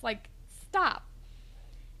do this. Like, stop.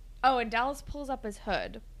 Oh, and Dallas pulls up his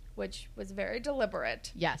hood, which was very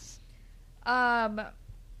deliberate. Yes. And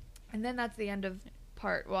then that's the end of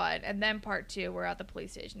part 1. And then part 2, we're at the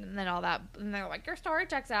police station. And then all that. And they're like, your story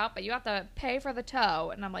checks out, but you have to pay for the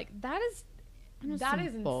tow. And I'm like, that is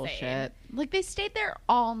insane. Bullshit. Like, they stayed there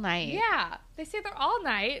all night. Yeah. They stayed there all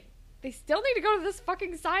night. They still need to go to this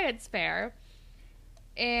fucking science fair.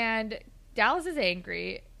 And Dallas is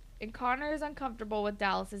angry, and Connor is uncomfortable with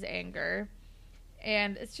Dallas's anger,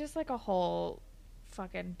 and it's just like a whole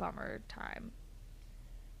fucking bummer time.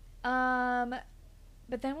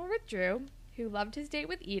 But then we're with Drew, who loved his date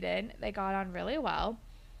with Eden. They got on really well.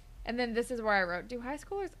 And then this is where I wrote, do high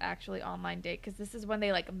schoolers actually online date? Because this is when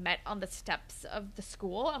they, like, met on the steps of the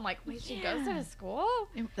school. I'm like, wait, she goes to the school?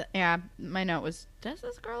 Yeah, my note was, does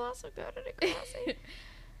this girl also go to Degrassi?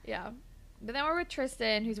 Yeah. But then we're with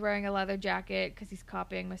Tristan, who's wearing a leather jacket because he's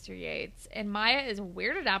copying Mr. Yates. And Maya is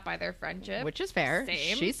weirded out by their friendship. Which is fair.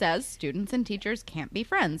 Same. She says students and teachers can't be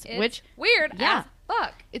friends. It's which weird as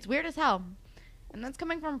fuck. It's weird as hell. And that's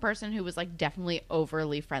coming from a person who was, like, definitely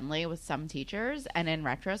overly friendly with some teachers. And in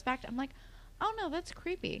retrospect, I'm like, oh, no, that's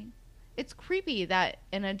creepy. It's creepy that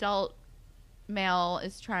an adult male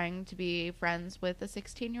is trying to be friends with a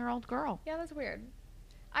 16-year-old girl. Yeah, that's weird.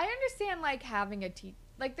 I understand, like, having a teacher.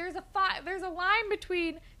 Like, there's a line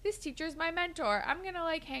between, this teacher's my mentor. I'm going to,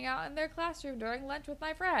 like, hang out in their classroom during lunch with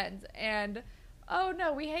my friends. And, oh,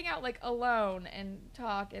 no, we hang out, like, alone and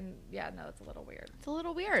talk. And, yeah, no, it's a little weird. It's a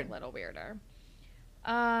little weird. It's a little weirder.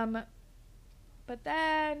 But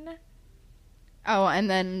then... Oh, and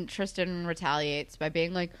then Tristan retaliates by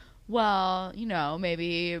being like, well, you know,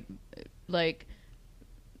 maybe, like,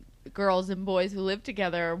 girls and boys who live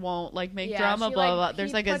together won't, like, make drama, blah, blah, blah.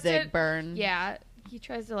 There's, like, a zig burn. Yeah, he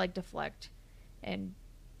tries to, like, deflect and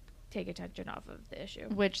take attention off of the issue.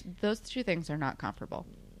 Which, those two things are not comparable.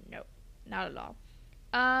 Nope, not at all.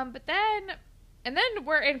 But then... And then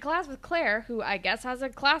we're in class with Claire, who I guess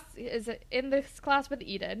is in this class with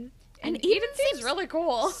Eden. And Eden seems really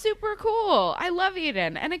cool. Super cool. I love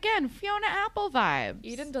Eden. And again, Fiona Apple vibes.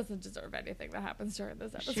 Eden doesn't deserve anything that happens during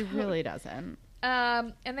this episode. She really doesn't.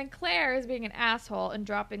 And then Claire is being an asshole and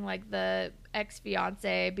dropping, like, the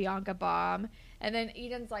ex-fiance Bianca bomb. And then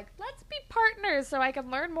Eden's like, let's be partners so I can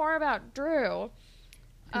learn more about Drew.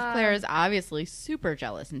 Because Claire is obviously super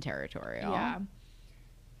jealous and territorial. Yeah.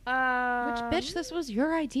 Which, bitch, this was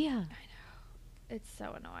your idea. I know. It's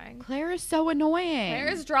so annoying. Claire is so annoying.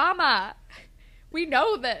 Claire is drama. We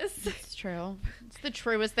know this. It's true. It's the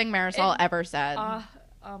truest thing Marisol ever said.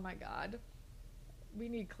 Oh my god. We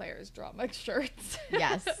need Claire's drama shirts.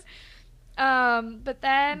 Yes. But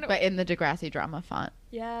in the Degrassi drama font.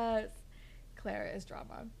 Yes. Claire is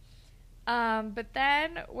drama. But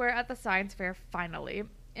then we're at the science fair finally.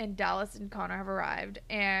 And Dallas and Connor have arrived.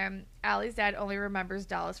 And Allie's dad only remembers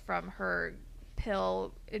Dallas from her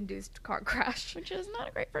pill-induced car crash. Which is not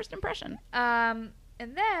a great first impression. And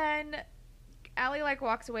then Allie, like,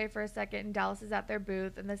 walks away for a second. And Dallas is at their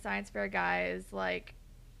booth. And the science fair guy is like,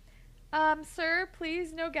 sir,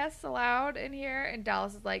 please, no guests allowed in here. And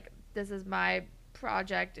Dallas is like, this is my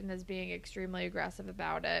project. And is being extremely aggressive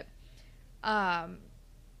about it. And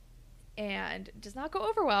does not go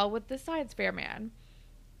over well with the science fair man.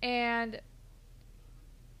 And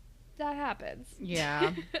that happens.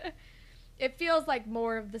 Yeah. It feels like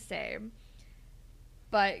more of the same.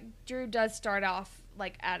 But Drew does start off,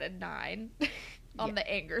 like, at a 9. on the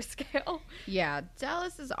anger scale. Yeah,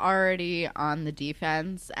 Dallas is already on the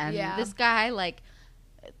defense, and this guy, like,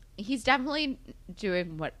 he's definitely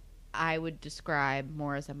doing what I would describe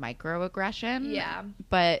more as a microaggression. Yeah.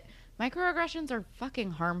 But microaggressions are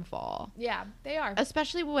fucking harmful. Yeah, they are.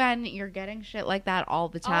 Especially when you're getting shit like that all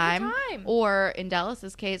the time. All the time. Or, in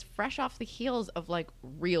Dallas's case, fresh off the heels of, like,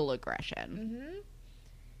 real aggression. Mm-hmm.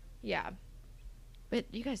 Yeah. But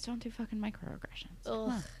you guys don't do fucking microaggressions.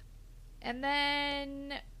 Ugh. And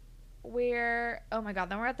then we're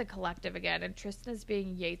at the collective again, and Tristan is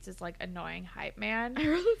being Yates' like annoying hype man. I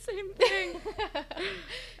wrote the same thing.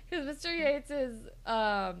 Because Mr. Yates is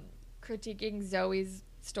critiquing Zoe's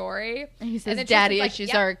story. And he says, then daddy Tristan's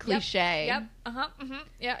issues like, are a cliche. Yep.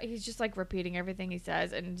 Yeah, he's just like repeating everything he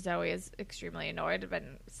says, and Zoe is extremely annoyed. But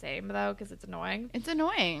same though, because it's annoying. It's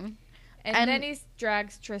annoying. And then he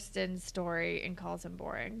drags Tristan's story and calls him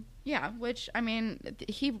boring. Yeah, which, I mean,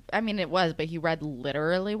 it was, but he read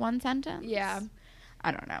literally one sentence. Yeah.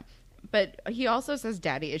 I don't know. But he also says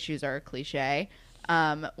daddy issues are a cliche,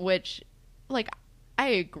 which, like, I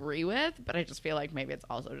agree with, but I just feel like maybe it's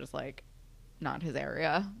also just, like, not his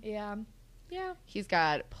area. Yeah. Yeah. He's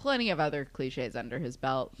got plenty of other cliches under his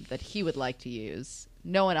belt that he would like to use.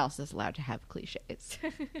 No one else is allowed to have cliches.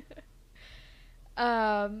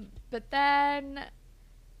 But then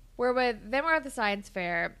we're at the science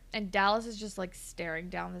fair, and Dallas is just like staring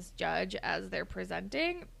down this judge as they're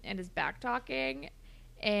presenting and is back talking,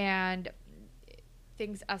 and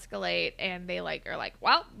things escalate, and they are like,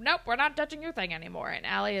 well, nope, we're not touching your thing anymore. And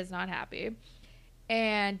Allie is not happy,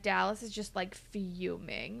 and Dallas is just like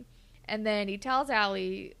fuming, and then he tells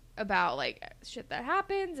Allie about like shit that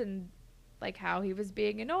happens and like how he was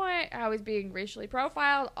being annoyed, how he's being racially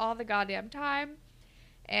profiled all the goddamn time.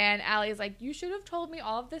 And Allie's like, you should have told me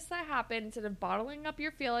all of this that happened instead of bottling up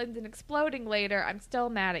your feelings and exploding later. I'm still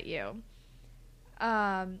mad at you.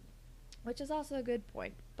 Which is also a good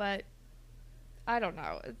point, but I don't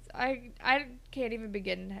know. I can't even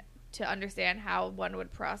begin to understand how one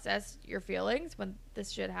would process your feelings when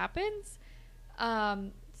this shit happens.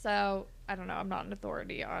 So I don't know. I'm not an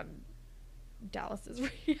authority on Dallas's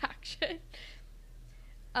reaction.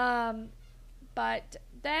 But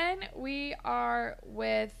then we are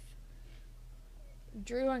with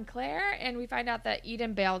Drew and Claire, and we find out that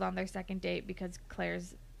Eden bailed on their second date because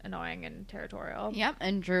Claire's annoying and territorial. Yep,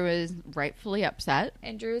 and Drew is rightfully upset.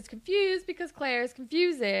 And Drew is confused because Claire is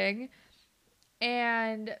confusing.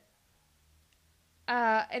 And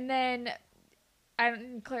then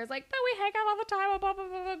Claire's like, but we hang out all the time, blah, blah,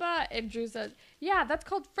 blah, blah, blah. And Drew says, yeah, that's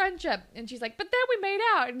called friendship. And she's like, but then we made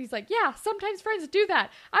out. And he's like, yeah, sometimes friends do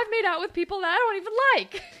that. I've made out with people that I don't even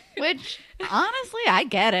like. Which, honestly, I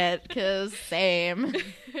get it, because same.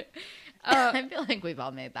 I feel like we've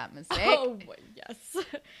all made that mistake. Oh, yes.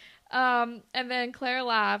 And then Claire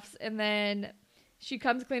laughs, and then she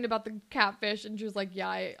comes clean about the catfish, and Drew's like, yeah,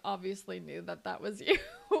 I obviously knew that was you.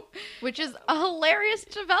 Which is a hilarious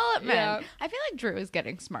development. Yeah. I feel like Drew is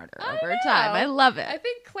getting smarter over time. I love it. I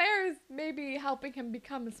think Claire is maybe helping him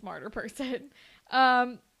become a smarter person.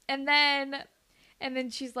 And then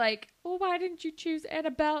she's like, well, why didn't you choose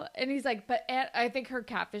Annabella? And he's like, but I think her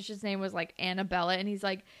catfish's name was like Annabella. And he's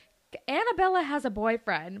like, Annabella has a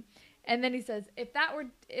boyfriend. And then he says, if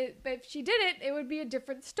she did it would be a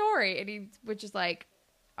different story. And which is like,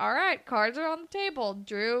 all right, cards are on the table.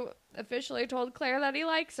 Drew officially told Claire that he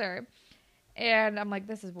likes her. And I'm like,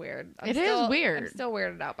 this is weird. It is weird. I'm still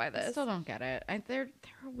weirded out by this. I still don't get it. They're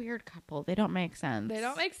a weird couple. They don't make sense. They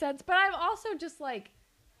don't make sense. But I'm also just like,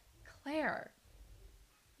 Claire,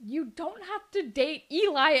 you don't have to date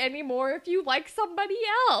Eli anymore if you like somebody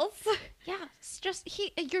else. Yeah, it's just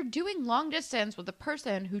you're doing long distance with a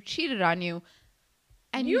person who cheated on you,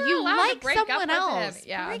 and you like someone else.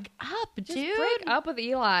 Yeah. Break up, just dude. Break up with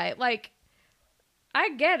Eli. Like, I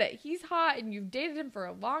get it. He's hot, and you've dated him for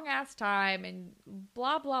a long ass time, and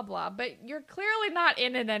blah blah blah. But you're clearly not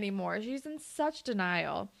in it anymore. She's in such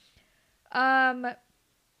denial. But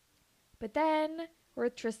then we're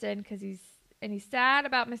with Tristan because he's sad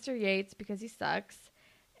about Mr. Yates because he sucks.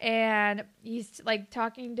 And he's like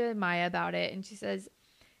talking to Maya about it. And she says,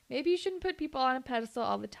 maybe you shouldn't put people on a pedestal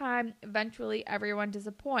all the time. Eventually everyone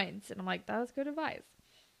disappoints. And I'm like, that was good advice.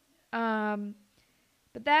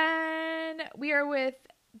 But then we are with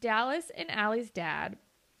Dallas and Allie's dad.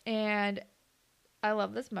 And I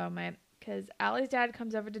love this moment because Allie's dad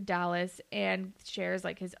comes over to Dallas and shares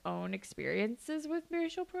like his own experiences with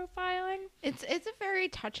racial profiling. It's a very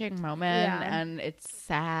touching moment, and it's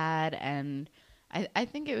sad, and I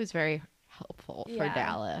think it was very helpful for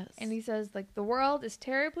Dallas. And he says like the world is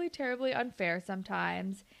terribly, terribly unfair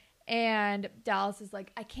sometimes, And Dallas is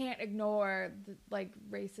like, I can't ignore the like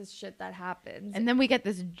racist shit that happens. And then we get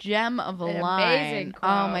this gem of a An line. amazing Oh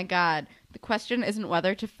quote. my God. The question isn't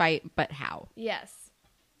whether to fight, but how. Yes.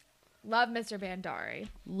 Love Mr. Bandari.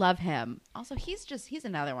 Love him. Also, he's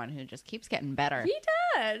another one who just keeps getting better. He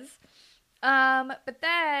does. But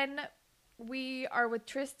then we are with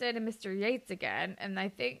Tristan and Mr. Yates again. And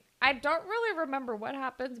I don't really remember what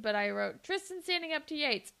happens, but I wrote Tristan standing up to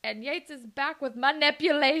Yates. And Yates is back with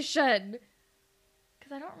manipulation.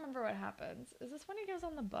 Because I don't remember what happens. Is this when he goes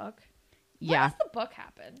on the book? Yeah. When does the book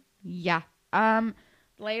happen? Yeah.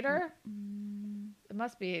 Later? It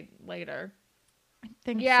must be later. I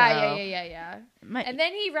think Yeah. so. And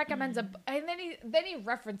then he recommends and then he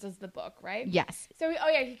references the book, right? Yes. So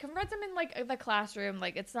he confronts him in like the classroom,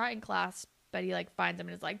 like it's not in class, but he like finds him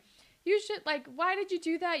and is like, you should like, why did you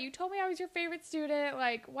do that? You told me I was your favorite student.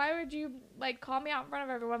 Like, why would you like call me out in front of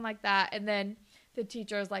everyone like that? And then the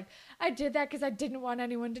teacher is like, I did that because I didn't want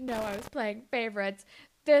anyone to know I was playing favorites.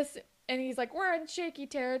 And he's like, we're in shaky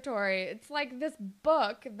territory. It's like this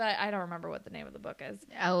book that I don't remember what the name of the book is.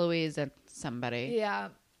 Eloise and somebody. Yeah.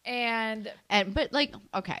 But like,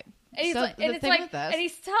 okay. And he's So like, the and it's thing like, with this- and he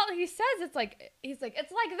says it's like it's like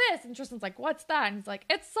this, and Tristan's like, what's that? And he's like,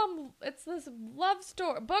 it's this love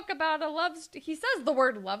story book about a love. He says the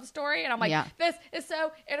word love story, and I'm like, Yeah. this is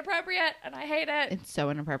so inappropriate, and I hate it. It's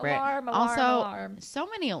so inappropriate. Alarm, also, so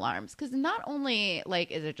many alarms because not only like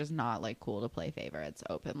is it just not like cool to play favorites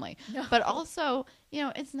openly, No. but also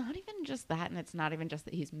it's not even just that, and it's not even just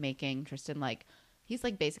that he's making Tristan like. He's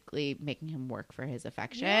like basically making him work for his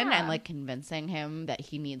affection and like convincing him that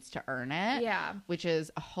he needs to earn it. Yeah. Which is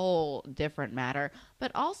a whole different matter.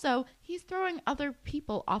 But also he's throwing other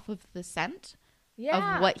people off of the scent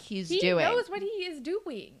of what he's doing. He knows what he is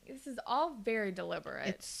doing. This is all very deliberate.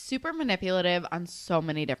 It's super manipulative on so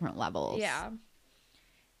many different levels. Yeah.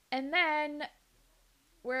 And then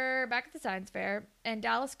we're back at the science fair, and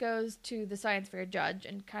Dallas goes to the science fair judge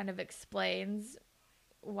and kind of explains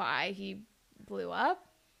why he blew up,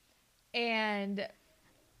 and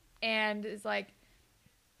is like,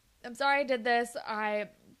 I'm sorry I did this. I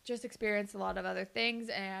just experienced a lot of other things,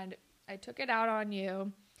 and I took it out on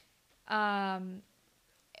you.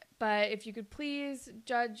 But if you could please,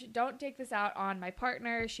 judge, don't take this out on my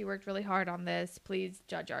partner. She worked really hard on this. Please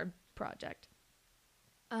judge our project.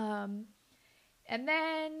 And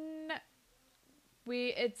then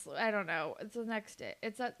I don't know. It's the next day.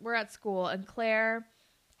 We're at school, and Claire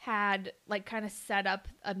had like kind of set up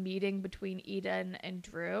a meeting between Eden and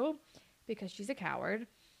Drew because she's a coward,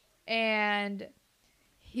 and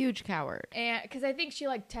Huge coward. And because I think she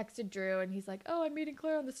like texted Drew, and he's like, oh, I'm meeting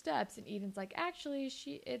Claire on the steps, and Eden's like, actually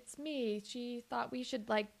it's me, she thought we should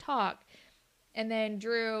like talk. And then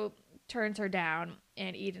Drew turns her down,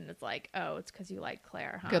 and Eden is like, oh, it's because you like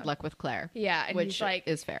Claire, huh? Good luck with Claire. Yeah. And which he's like,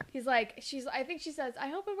 is fair. He's like, I think she says, I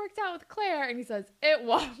hope it works out with Claire. And he says, it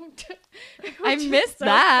won't. I Which is missed so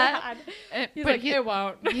that. sad. He's But like, it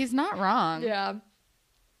won't. He's not wrong. Yeah.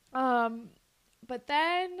 But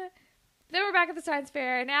then we're back at the science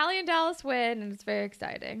fair, and Allie and Dallas win, and it's very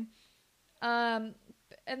exciting. And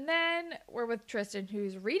then we're with Tristan,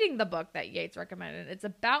 who's reading the book that Yates recommended. It's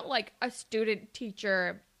about like a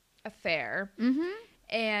student-teacher affair. Mm-hmm.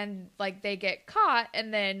 And like they get caught,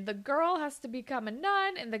 and then the girl has to become a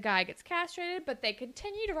nun, and the guy gets castrated, but they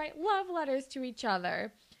continue to write love letters to each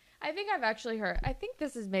other. I think I've actually heard. I think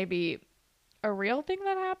this is maybe a real thing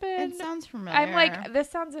that happened. It sounds familiar. I'm like,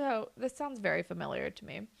 this sounds very familiar to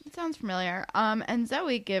me. It sounds familiar. And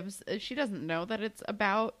Zoe she doesn't know that it's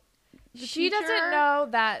about the She teacher, doesn't know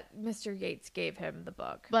that Mr. Yates gave him the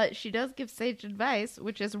book. but she does give sage advice,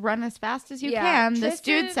 which is run as fast as you Yeah, can. This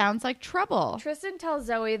Tristan- dude sounds like trouble. Tristan tells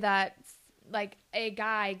Zoe that like a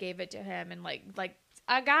guy gave it to him, and like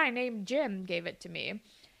a guy named Jim gave it to me.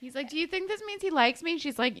 He's like, do you think this means he likes me?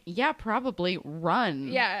 She's like, yeah, probably. Run.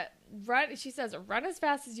 Yeah, run. She says, run as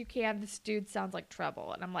fast as you can. This dude sounds like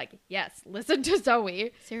trouble. And I'm like, yes, listen to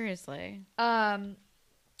Zoe. Seriously. And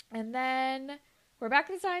then we're back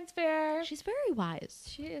at the science fair. She's very wise.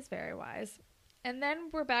 She is very wise. And then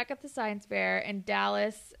we're back at the science fair, and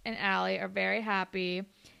Dallas and Allie are very happy,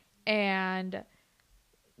 and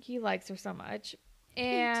he likes her so much.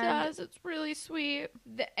 And he does. It's really sweet.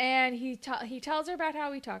 And he tells her about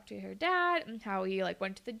how he talked to her dad and how he like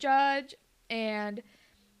went to the judge, and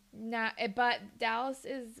but Dallas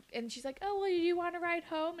and she's like, oh, well, you want to ride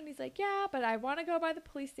home? And he's like, yeah, but I want to go by the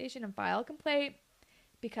police station and file a complaint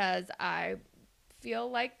because I feel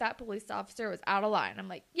like that police officer was out of line. I'm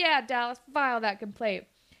like, yeah, Dallas, file that complaint.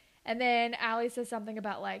 And then Allie says something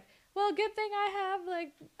about like, well, good thing I have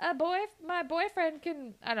like a boy. My boyfriend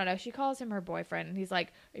can. I don't know. She calls him her boyfriend, and he's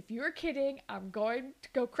like, "If you're kidding, I'm going to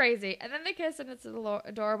go crazy." And then they kiss, and it's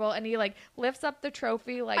adorable. And he like lifts up the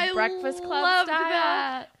trophy like I Breakfast Club loved style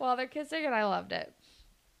that. while they're kissing, and I loved it.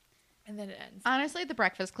 And then it ends. Honestly, the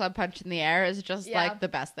Breakfast Club punch in the air is just Yeah. like the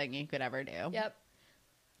best thing you could ever do. Yep,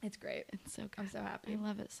 it's great. It's so good. I'm so happy. I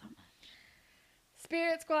love it so much.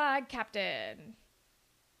 Spirit Squad Captain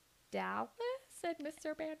Dallas and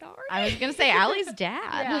Mr. Bandari. I was gonna say Allie's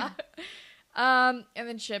dad. Yeah. And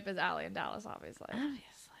then Ship is Allie and Dallas, obviously. Obviously.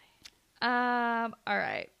 All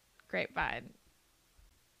right. Grapevine.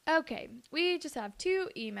 Okay, we just have 2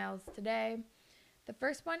 emails today. The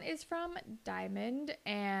first one is from Diamond,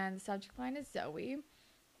 and the subject line is Zoe.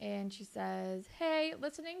 And she says, "Hey,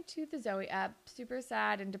 listening to the Zoe app, super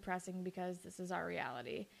sad and depressing because this is our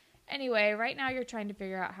reality. Anyway, right now you're trying to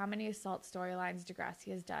figure out how many assault storylines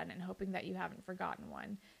Degrassi has done and hoping that you haven't forgotten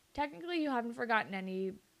one. Technically, you haven't forgotten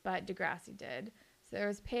any, but Degrassi did. So there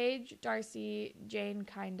was Paige, Darcy, Jane,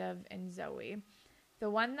 kind of, and Zoe. The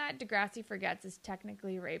one that Degrassi forgets is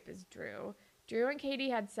technically rape is Drew. Drew and Katie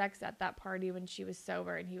had sex at that party when she was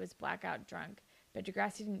sober and he was blackout drunk, but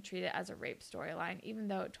Degrassi didn't treat it as a rape storyline, even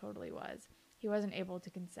though it totally was. He wasn't able to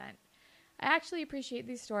consent. I actually appreciate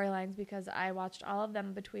these storylines because I watched all of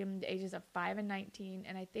them between the ages of 5 and 19,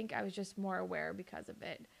 and I think I was just more aware because of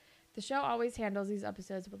it. The show always handles these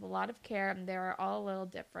episodes with a lot of care, and they are all a little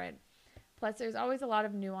different. Plus, there's always a lot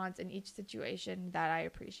of nuance in each situation that I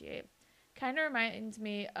appreciate. Kind of reminds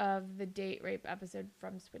me of the date rape episode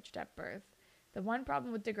from Switched at Birth. The one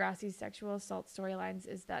problem with Degrassi's sexual assault storylines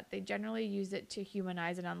is that they generally use it to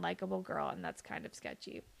humanize an unlikable girl, and that's kind of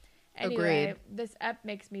sketchy. Anyway, Agreed. this ep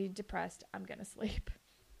makes me depressed. I'm gonna sleep.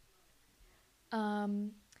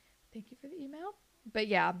 Thank you for the email. But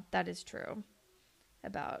yeah, that is true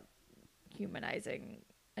about humanizing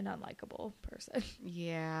an unlikable person.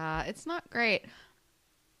 Yeah, it's not great.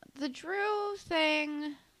 The Drew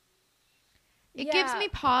thing, it gives Yeah. me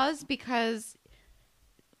pause because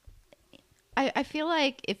I feel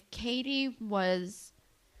like if Katie was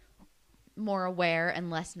more aware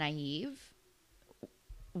and less naive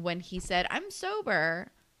when he said, "I'm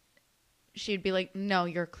sober," she'd be like, "No,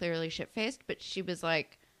 you're clearly shit-faced." But she was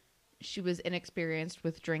like, she was inexperienced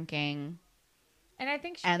with drinking. And I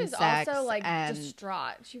think she And was sex also like and-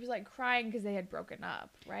 distraught. She was like crying because they had broken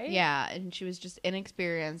up, right? Yeah, and she was just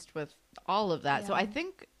inexperienced with all of that. So Yeah. I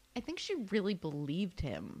think she really believed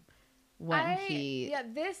him when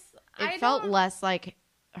I felt don't- less like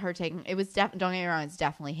her taking it was don't get me wrong, it's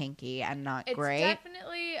definitely hinky and not It's great.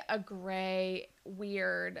 definitely a gray,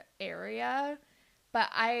 weird area, but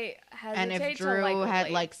I And hesitate if Drew to had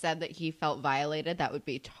relate. like said that he felt violated, that would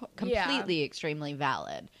be completely extremely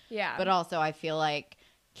valid. Yeah, But also I feel like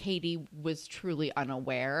Katie was truly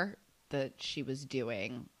unaware that she was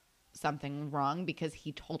doing something wrong because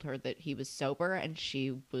he told her that he was sober and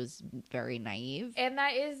she was very naive. and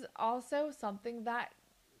that is also something that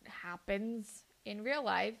happens in real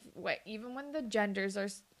life, even when the genders are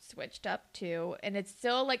switched up too, and it's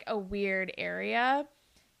still like a weird area,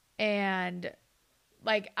 and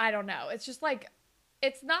like I don't know, it's just like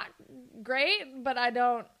it's not great, but I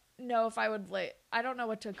don't know if I would I don't know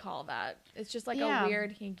what to call that. It's just like Yeah. a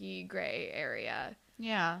weird hinky gray area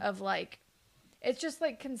Yeah. of like, it's just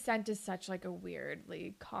like consent is such like a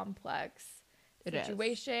weirdly complex It is.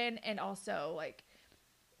 situation, and also like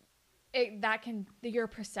your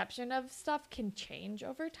perception of stuff can change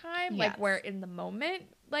over time. Like Yes. where in the moment,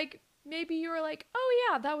 like maybe you were like, oh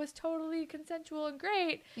yeah, that was totally consensual and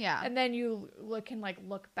great, Yeah. and then you can like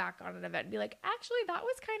look back on an event and be like, actually that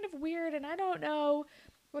was kind of weird, and I don't know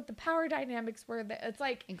what the power dynamics were. It's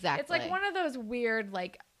like Exactly. it's like one of those weird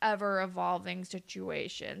like ever evolving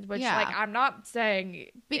situations, which Yeah. like I'm not saying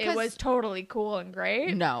Because- it was totally cool and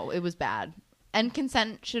great. No, it was bad. And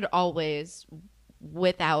consent should always,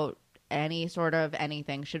 without any sort of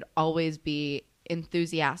anything, should always be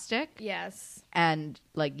enthusiastic Yes. and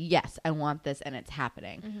like, yes, I want this and it's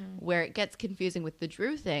happening. Mm-hmm. Where it gets confusing with the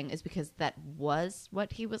Drew thing is because that was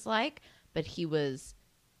what he was like, but he was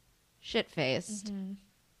shit-faced. Mm-hmm.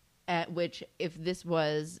 Which, if this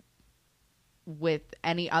was with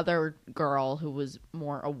any other girl who was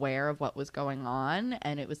more aware of what was going on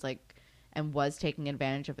and it was like, and was taking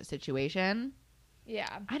advantage of a situation,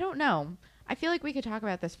 Yeah. I don't know. I feel like we could talk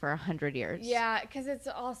about this for 100 years. Yeah, because it's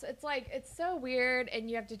also, it's like, it's so weird, and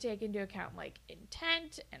you have to take into account like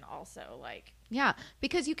intent and also like, Yeah,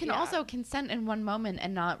 because you can Yeah. also consent in one moment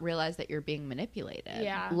and not realize that you're being manipulated.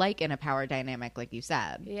 Yeah. Like in a power dynamic, like you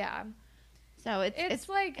said. yeah. So it's It's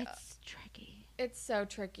like, it's tricky. It's so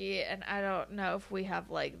tricky, and I don't know if we have,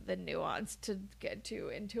 like, the nuance to get too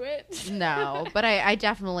into it. No, but I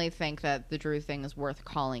definitely think that the Drew thing is worth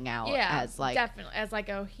calling out as, like... definitely. As, like,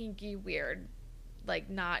 a hinky, weird, like,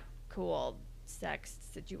 not cool sex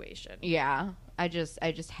situation. Yeah. I just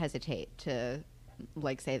hesitate to,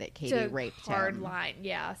 like, say that Katie raped him. Hard line.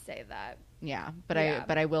 Yeah, say that. Yeah, but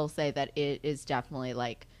I will say that it is definitely,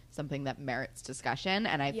 like, something that merits discussion,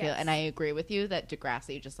 and I feel, and I agree with you that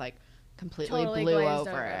Degrassi just, like, completely Totally blew glazed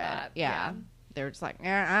over it. that. Yeah. They were just like,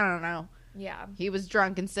 I don't know. Yeah. He was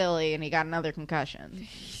drunk and silly, and he got another concussion.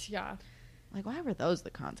 Yeah. Like, why were those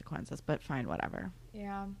the consequences? But fine, whatever.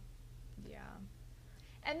 Yeah. Yeah.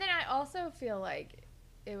 And then I also feel like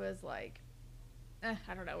it was like, I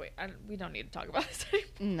don't know. We don't need to talk about this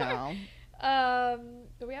anymore. No.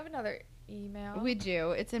 Do we have another email? We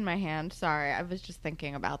do. It's in my hand. Sorry. I was just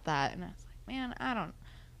thinking about that, and I was like, man, I don't know.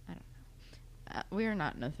 We are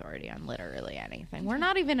not an authority on literally anything. We're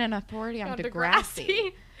not even an authority on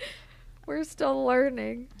Degrassi. We're still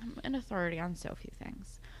learning. I'm an authority on so few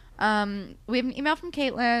things. We have an email from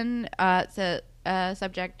Caitlin. It's a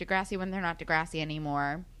subject, Degrassi when they're not Degrassi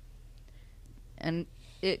anymore. And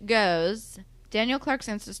it goes, Daniel Clark's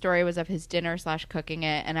Insta story was of his dinner / cooking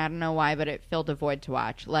it, and I don't know why, but it filled a void to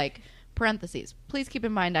watch. Like, parentheses, please keep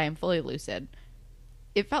in mind I am fully lucid.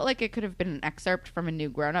 It felt like it could have been an excerpt from a new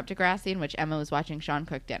grown-up Degrassi in which Emma was watching Sean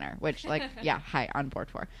cook dinner, which, like, yeah, hi, on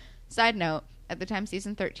board for. Side note, at the time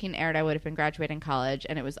season 13 aired, I would have been graduating college,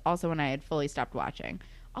 and it was also when I had fully stopped watching.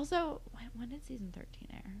 Also, when did season 13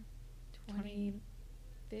 air?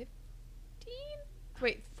 2015?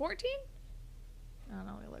 Wait, 14? I don't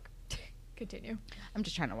know. Let me look. Continue. I'm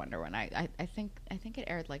just trying to wonder when I think it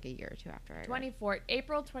aired like a year or two after I read.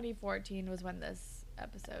 April 2014 was when this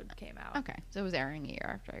episode came out. Okay, so it was airing a year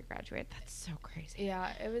after I graduated. That's so crazy.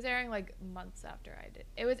 Yeah, it was airing like months after I did.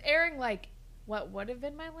 It was airing like what would have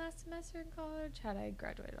been my last semester in college had I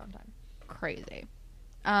graduated on time. Crazy.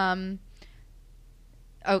 Oh,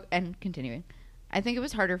 and continuing. I think it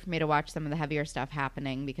was harder for me to watch some of the heavier stuff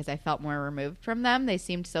happening because I felt more removed from them. They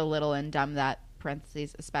seemed so little and dumb that,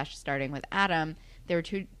 parentheses, especially starting with Adam, they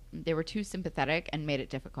were too sympathetic and made it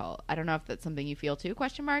difficult. I don't know if that's something you feel too, ?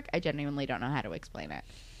 I genuinely don't know how to explain it.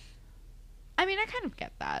 I mean, I kind of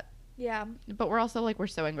get that. Yeah. But we're also, like, we're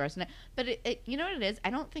so engrossed in it. But it you know what it is? I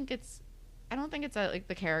don't think it's like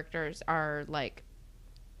the characters are, like,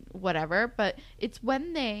 whatever, but it's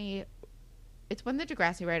when the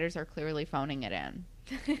Degrassi writers are clearly phoning it in.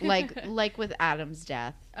 like with Adam's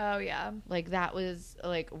death. Oh, yeah. Like, that was,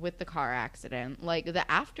 like, with the car accident. Like,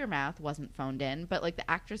 the aftermath wasn't phoned in, but, like,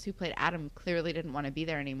 the actress who played Adam clearly didn't want to be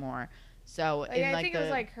there anymore. So, I think it was,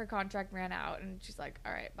 like, her contract ran out, and she's like,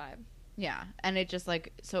 all right, bye. Yeah, and it just,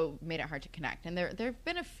 like, so made it hard to connect. And there've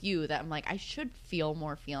been a few that I'm like, I should feel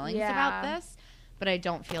more feelings about this, but I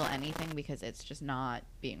don't feel anything because it's just not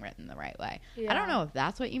being written the right way. Yeah. I don't know if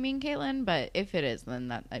that's what you mean, Caitlin, but if it is, then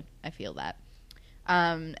that I feel that.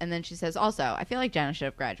 And then she says, also, I feel like Jenna should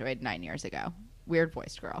have graduated 9 years ago. Weird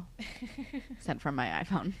voice girl. Sent from my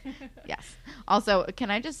iPhone. Yes. Also, can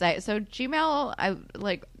I just say, so Gmail,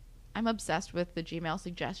 I'm obsessed with the Gmail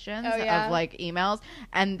suggestions of, like, emails,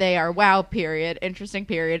 and they are wow, period, interesting,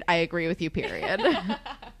 period, I agree with you, period.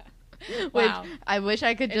 Wow. Which I wish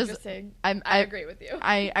I could just... I agree with you.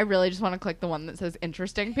 I really just want to click the one that says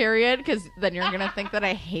interesting, period, because then you're going to think that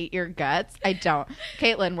I hate your guts. I don't.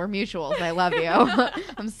 Caitlin, we're mutuals. I love you.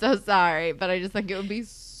 I'm so sorry, but I just think it would be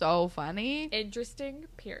so funny. Interesting,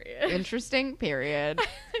 period. Interesting, period.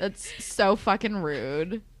 That's so fucking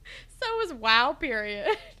rude. So is wow,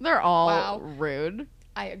 period. They're all rude.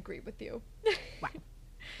 I agree with you. Wow.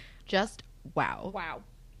 Just wow. Wow.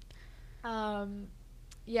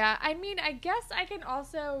 Yeah, I mean, I guess I can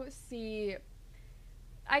also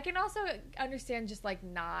understand just, like,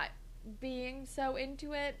 not being so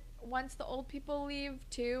into it once the old people leave,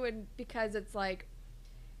 too, and because it's, like,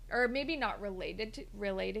 or maybe not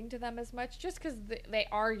relating to them as much, just because they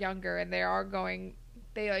are younger and they're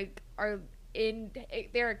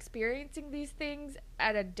experiencing these things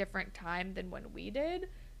at a different time than when we did.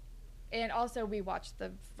 And also we watched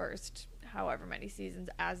the first however many seasons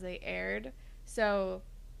as they aired, so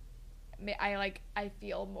I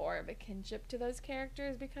feel more of a kinship to those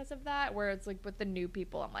characters because of that, where it's like with the new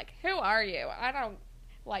people I'm like, who are you? I don't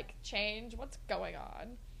like change, what's going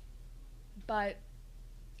on? But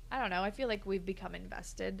I don't know, I feel like we've become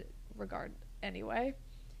invested anyway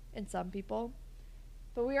in some people,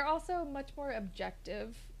 but we are also much more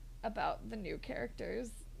objective about the new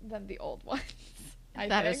characters than the old ones.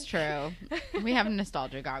 That is true. We have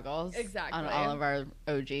nostalgia goggles exactly on all of our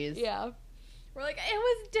OGs. Yeah. We're like, it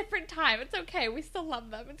was a different time. It's okay. We still love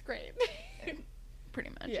them. It's great.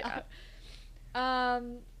 Pretty much. Yeah.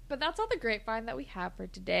 But that's all the grapevine that we have for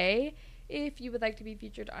today. If you would like to be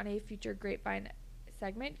featured on a future grapevine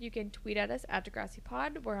segment, you can tweet at us at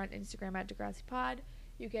DegrassiPod. We're on Instagram at DegrassiPod.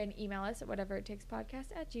 You can email us at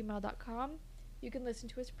whateverittakespodcast@gmail.com. You can listen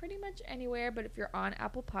to us pretty much anywhere, but if you're on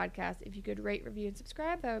Apple Podcasts, if you could rate, review, and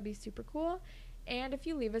subscribe, that would be super cool. And if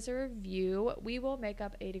you leave us a review, we will make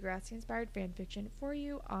up a Degrassi-inspired fanfiction for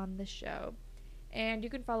you on the show. And you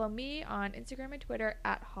can follow me on Instagram and Twitter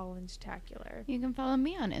at HollandTacular. You can follow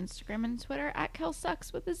me on Instagram and Twitter at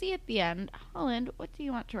KelSucks with a Z at the end. Holland, what do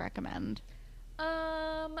you want to recommend?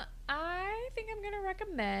 I think I'm going to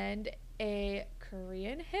recommend a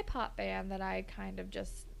Korean hip-hop band that I kind of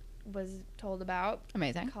just was told about.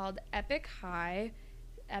 Amazing. Called Epic High.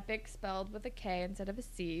 Epic spelled with a K instead of a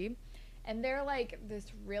C. And they're like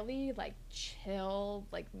this really like chill,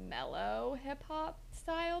 like mellow hip hop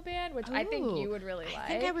style band, which I think you would really like.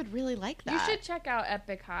 I think I would really like that. You should check out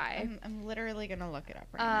Epic High. I'm literally gonna look it up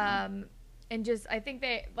right now. And just I think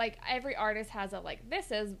they like every artist has a like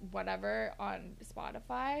this is whatever on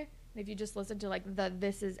Spotify. And if you just listen to like the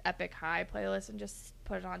This Is Epic High playlist and just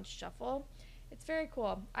put it on shuffle, it's very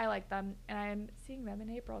cool. I like them, and I'm seeing them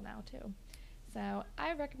in April now too. So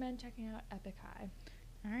I recommend checking out Epic High.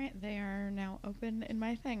 All right, they are now open in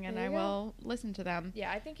my thing, and I go. will listen to them.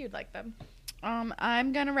 Yeah, I think you'd like them.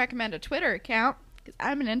 I'm gonna recommend a Twitter account because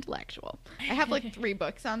I'm an intellectual. I have like 3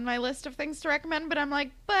 books on my list of things to recommend, but I'm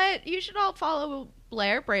like, but you should all follow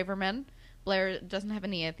Blair Braverman. Blair doesn't have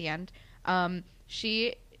an E at the end.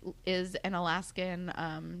 She is an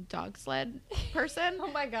Alaskan dog sled person.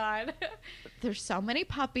 Oh my god. There's so many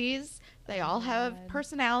puppies. They all have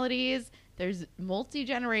personalities. There's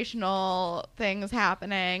multi-generational things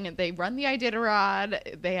happening. They run the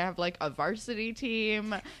Iditarod. They have like a varsity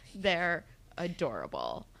team. They're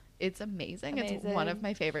adorable. It's amazing. It's one of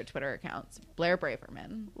my favorite Twitter accounts. Blair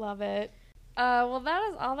Braverman. Love it. Well, that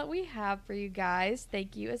is all that we have for you guys.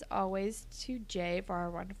 Thank you, as always, to Jay for our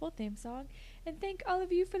wonderful theme song. And thank all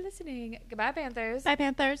of you for listening. Goodbye, Panthers. Bye,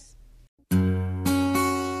 Panthers.